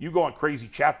like you go on crazy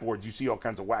chat boards, you see all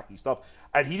kinds of wacky stuff.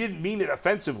 And he didn't mean it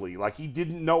offensively. Like he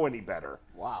didn't know any better.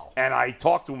 Wow. And I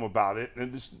talked to him about it,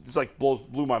 and this like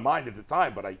blew my mind at the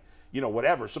time. But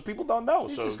whatever. So people don't know.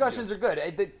 These discussions are good.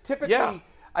 Typically,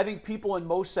 I think people in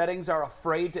most settings are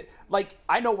afraid to. Like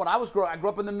I know when I was I grew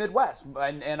up in the Midwest,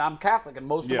 and I'm Catholic, and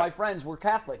most of my friends were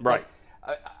Catholic. Right.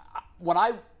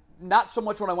 Not so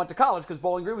much when I went to college, because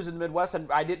Bowling Green was in the Midwest, and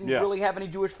I didn't really have any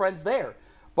Jewish friends there.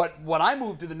 But when I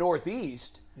moved to the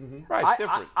Northeast, it's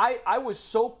different. I was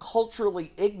so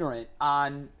culturally ignorant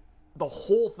on the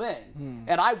whole thing.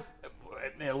 And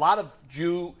a lot of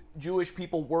Jewish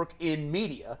people work in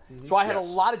media, so I had a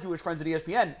lot of Jewish friends at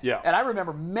ESPN. Yeah. And I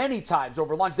remember many times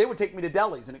over lunch, they would take me to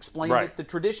delis and explain the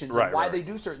traditions and why they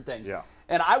do certain things. Yeah.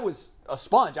 And I was a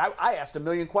sponge. I asked a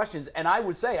million questions, and I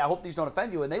would say, I hope these don't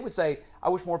offend you, and they would say, I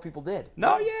wish more people did.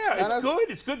 No, it's good.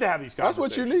 It's good to have these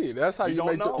conversations. That's what you need. That's how you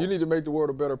you need to make the world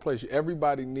a better place.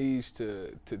 Everybody needs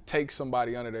to take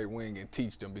somebody under their wing and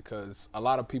teach them, because a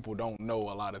lot of people don't know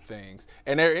a lot of things,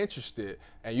 and they're interested.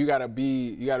 And you gotta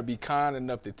be kind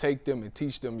enough to take them and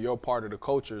teach them your part of the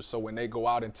culture, so when they go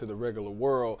out into the regular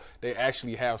world, they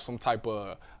actually have some type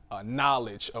of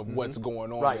knowledge of what's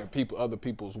going on in other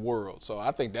people's world. So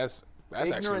I think that's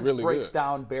actually really breaks good.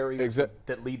 down barriers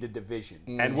that lead to division.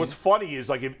 And what's funny is,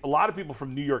 like, if a lot of people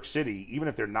from New York City, even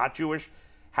if they're not Jewish,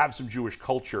 have some Jewish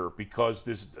culture, because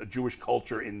there's a Jewish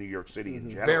culture in New York City in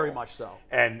general. Very much so.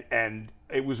 And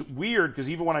it was weird, because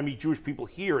even when I meet Jewish people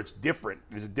here, it's different.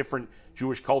 There's a different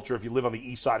Jewish culture. If you live on the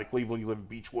east side of Cleveland, you live in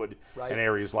Beechwood and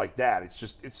areas like that. It's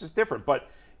just different. But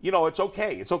it's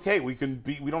okay. It's okay. We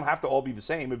don't have to all be the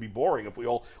same. It'd be boring if we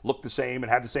all look the same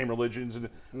and have the same religions, and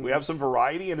we have some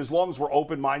variety. And as long as we're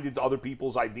open-minded to other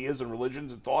people's ideas and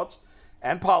religions and thoughts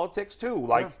and politics too.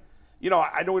 Like,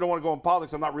 I know we don't want to go in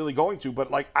politics. I'm not really going to,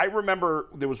 but like, I remember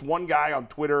there was one guy on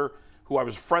Twitter who I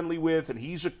was friendly with, and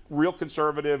he's a real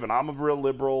conservative and I'm a real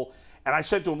liberal. And I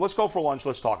said to him, let's go for lunch,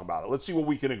 let's talk about it. Let's see what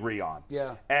we can agree on.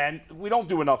 Yeah. And we don't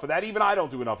do enough of that. Even I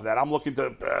don't do enough of that. I'm looking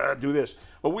to do this.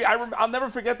 But I'll never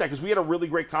forget that, because we had a really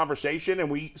great conversation, and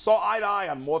we saw eye to eye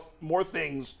on more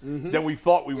things than we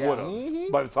thought we would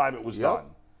have by the time it was done.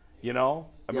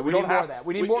 I mean, we need more of that.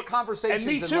 We need more conversations.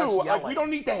 And me and too. less Like, yelling. we don't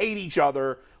need to hate each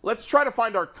other. Let's try to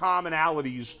find our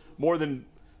commonalities more than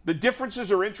the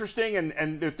differences are interesting,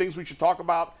 and they're things we should talk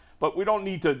about. But we don't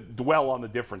need to dwell on the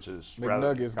differences. We got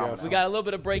Early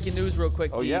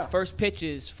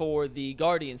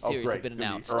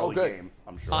game,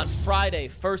 I'm sure. On Friday,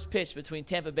 first pitch between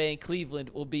Tampa Bay and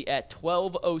Cleveland will be at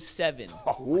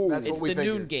 12:07. That's It's what we the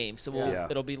noon figured. game, so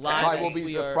it'll be live. Probably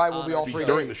will be all three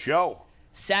during the show.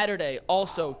 Saturday,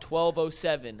 also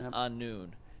 12:07 on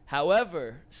noon.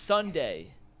 However,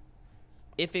 Sunday,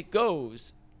 if it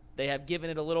goes, they have given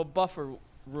it a little buffer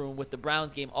room, with the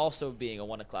Browns game also being a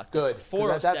 1 o'clock. Good.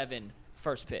 4:07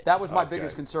 first pitch. That was my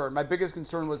biggest concern. My biggest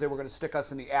concern was they were going to stick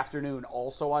us in the afternoon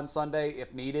also on Sunday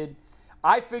if needed.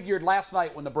 I figured last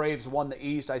night when the Braves won the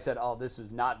East, I said, oh, this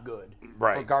is not good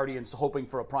for Guardians hoping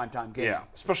for a primetime game. Yeah,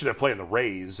 especially they're playing the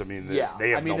Rays. I mean, they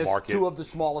have no there's market. two of the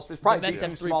smallest. It's probably the Mets the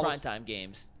have two 3 smallest. primetime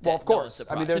games. Well, of course.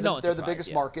 I mean, they're the biggest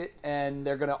yeah. market, and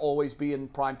they're going to always be in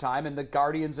primetime. And the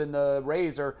Guardians and the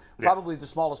Rays are probably the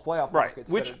smallest playoff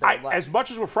markets. Which, as much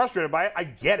as we're frustrated by it, I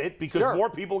get it, because more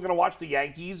people are going to watch the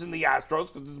Yankees and the Astros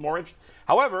because there's more interest.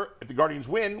 However, if the Guardians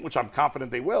win, which I'm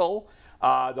confident they will,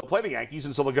 they'll play the Yankees,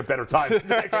 and so they'll get better time. They'll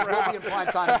be in prime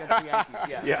time against the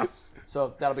Yankees, yeah.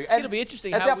 So that'll be. It's going to be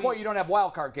interesting. At that point, you don't have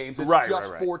wild card games. It's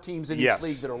just 4 teams in each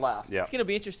league that are left. Yeah. It's going to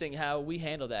be interesting how we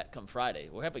handle that come Friday.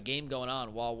 We'll have a game going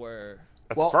on while we're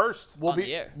first.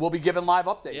 We'll be given live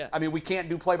updates. Yeah. I mean, we can't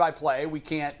do play-by-play. We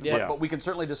can't, but we can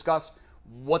certainly discuss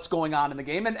what's going on in the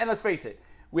game. And let's face it,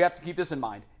 we have to keep this in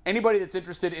mind. Anybody that's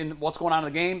interested in what's going on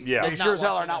in the game, they sure as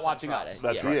hell are not watching us.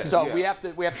 That's right. So we have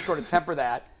to sort of temper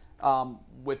that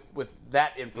with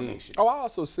that information. Oh, I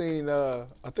also seen, I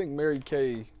think Mary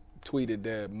Kay tweeted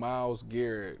that Myles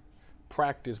Garrett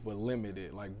practice but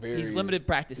limited, He's limited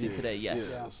practicing today, yes.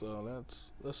 Yeah, so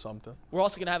that's something. We're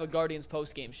also gonna have a Guardians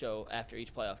post-game show after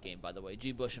each playoff game, by the way.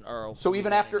 G. Bush and Earl. So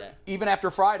even after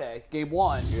Friday, game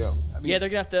 1, I mean, Yeah, they're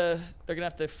gonna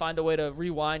have to find a way to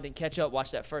rewind and catch up.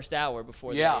 Watch that first hour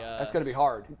before. that's going to be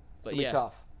hard. It's but going to yeah. be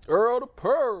tough. Earl to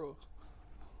Pearl.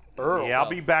 Yeah, I'll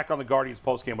be back on the Guardians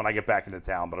postgame when I get back into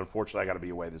town, but unfortunately I got to be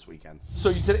away this weekend. So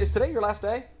is today your last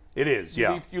day? It is,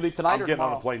 yeah. You leave tonight I'm or getting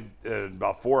tomorrow? on a plane in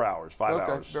about 4 hours, 5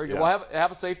 Okay, hours. very good. Yeah. Well,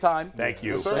 have a safe time. Thank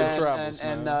you.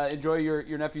 And enjoy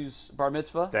your nephew's bar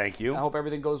mitzvah. Thank you. I hope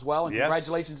everything goes well, and Yes.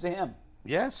 congratulations to him.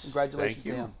 Yes. Congratulations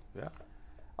Thank to you. him. Yeah.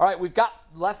 All right, we've got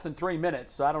less than 3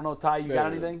 minutes, so I don't know, Ty, you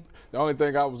got anything? The only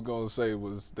thing I was going to say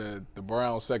was that the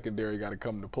Browns secondary got to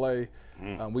come to play.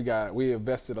 We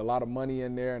invested a lot of money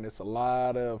in there, and it's a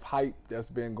lot of hype that's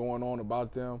been going on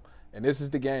about them. And this is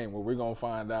the game where we're going to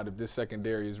find out if this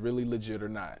secondary is really legit or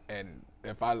not. And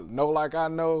if I know like I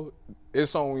know,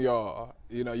 it's on y'all.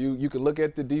 You know, you can look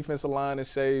at the defensive line and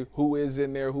say who is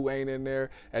in there, who ain't in there.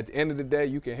 At the end of the day,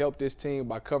 you can help this team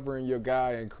by covering your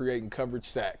guy and creating coverage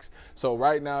sacks. So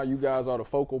right now, you guys are the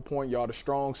focal point. Y'all the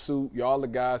strong suit. Y'all the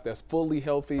guys that's fully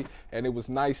healthy. And it was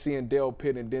nice seeing Del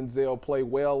Pitt and Denzel play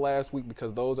well last week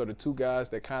because those are the two guys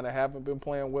that kind of haven't been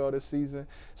playing well this season.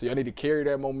 So y'all need to carry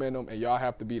that momentum, and y'all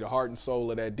have to be the heart and soul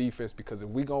of that defense because if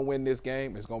we're going to win this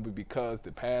game, it's going to be because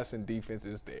the passing defense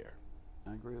is there.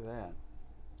 I agree with that.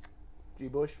 G.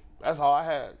 Bush? That's all I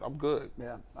had. I'm good.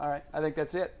 Yeah. All right. I think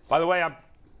that's it. By the way,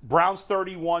 Browns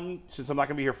 31, since I'm not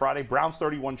going to be here Friday, Browns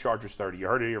 31, Chargers 30. You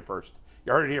heard it here first.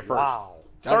 Wow.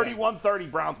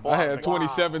 31-30 Browns. I had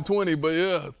 27-20, but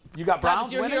yeah. You got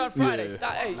Browns You're winning? here on Friday. Yeah.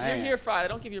 Stop. Hey, man. you're here Friday.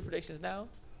 Don't give your predictions now.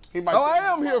 I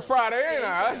am here Friday, ain't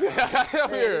I? I am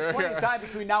There's plenty here. of time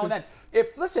between now and then.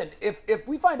 If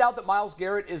we find out that Myles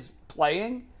Garrett is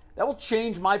playing, that will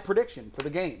change my prediction for the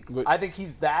game. I think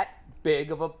he's that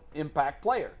big of an impact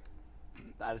player.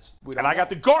 And I got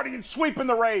the Guardians sweeping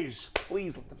the Rays.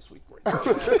 Please let them sweep the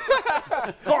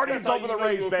Rays. Guardians over the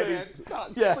Rays, baby.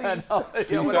 Yeah, I know.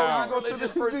 When out. a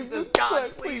religious person says,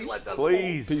 God, please let them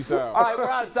Please. Peace out. All right, we're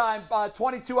out of time.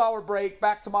 22-hour break.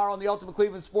 Back tomorrow on the Ultimate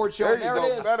Cleveland Sports Show. There you And go.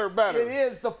 it is. Better. It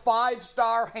is the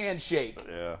 5-star handshake.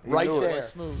 Yeah. Right knew it. there.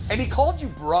 Smooth. And he called you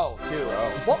bro, too.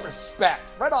 What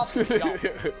respect. Right off the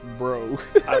jump. Bro.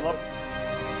 I love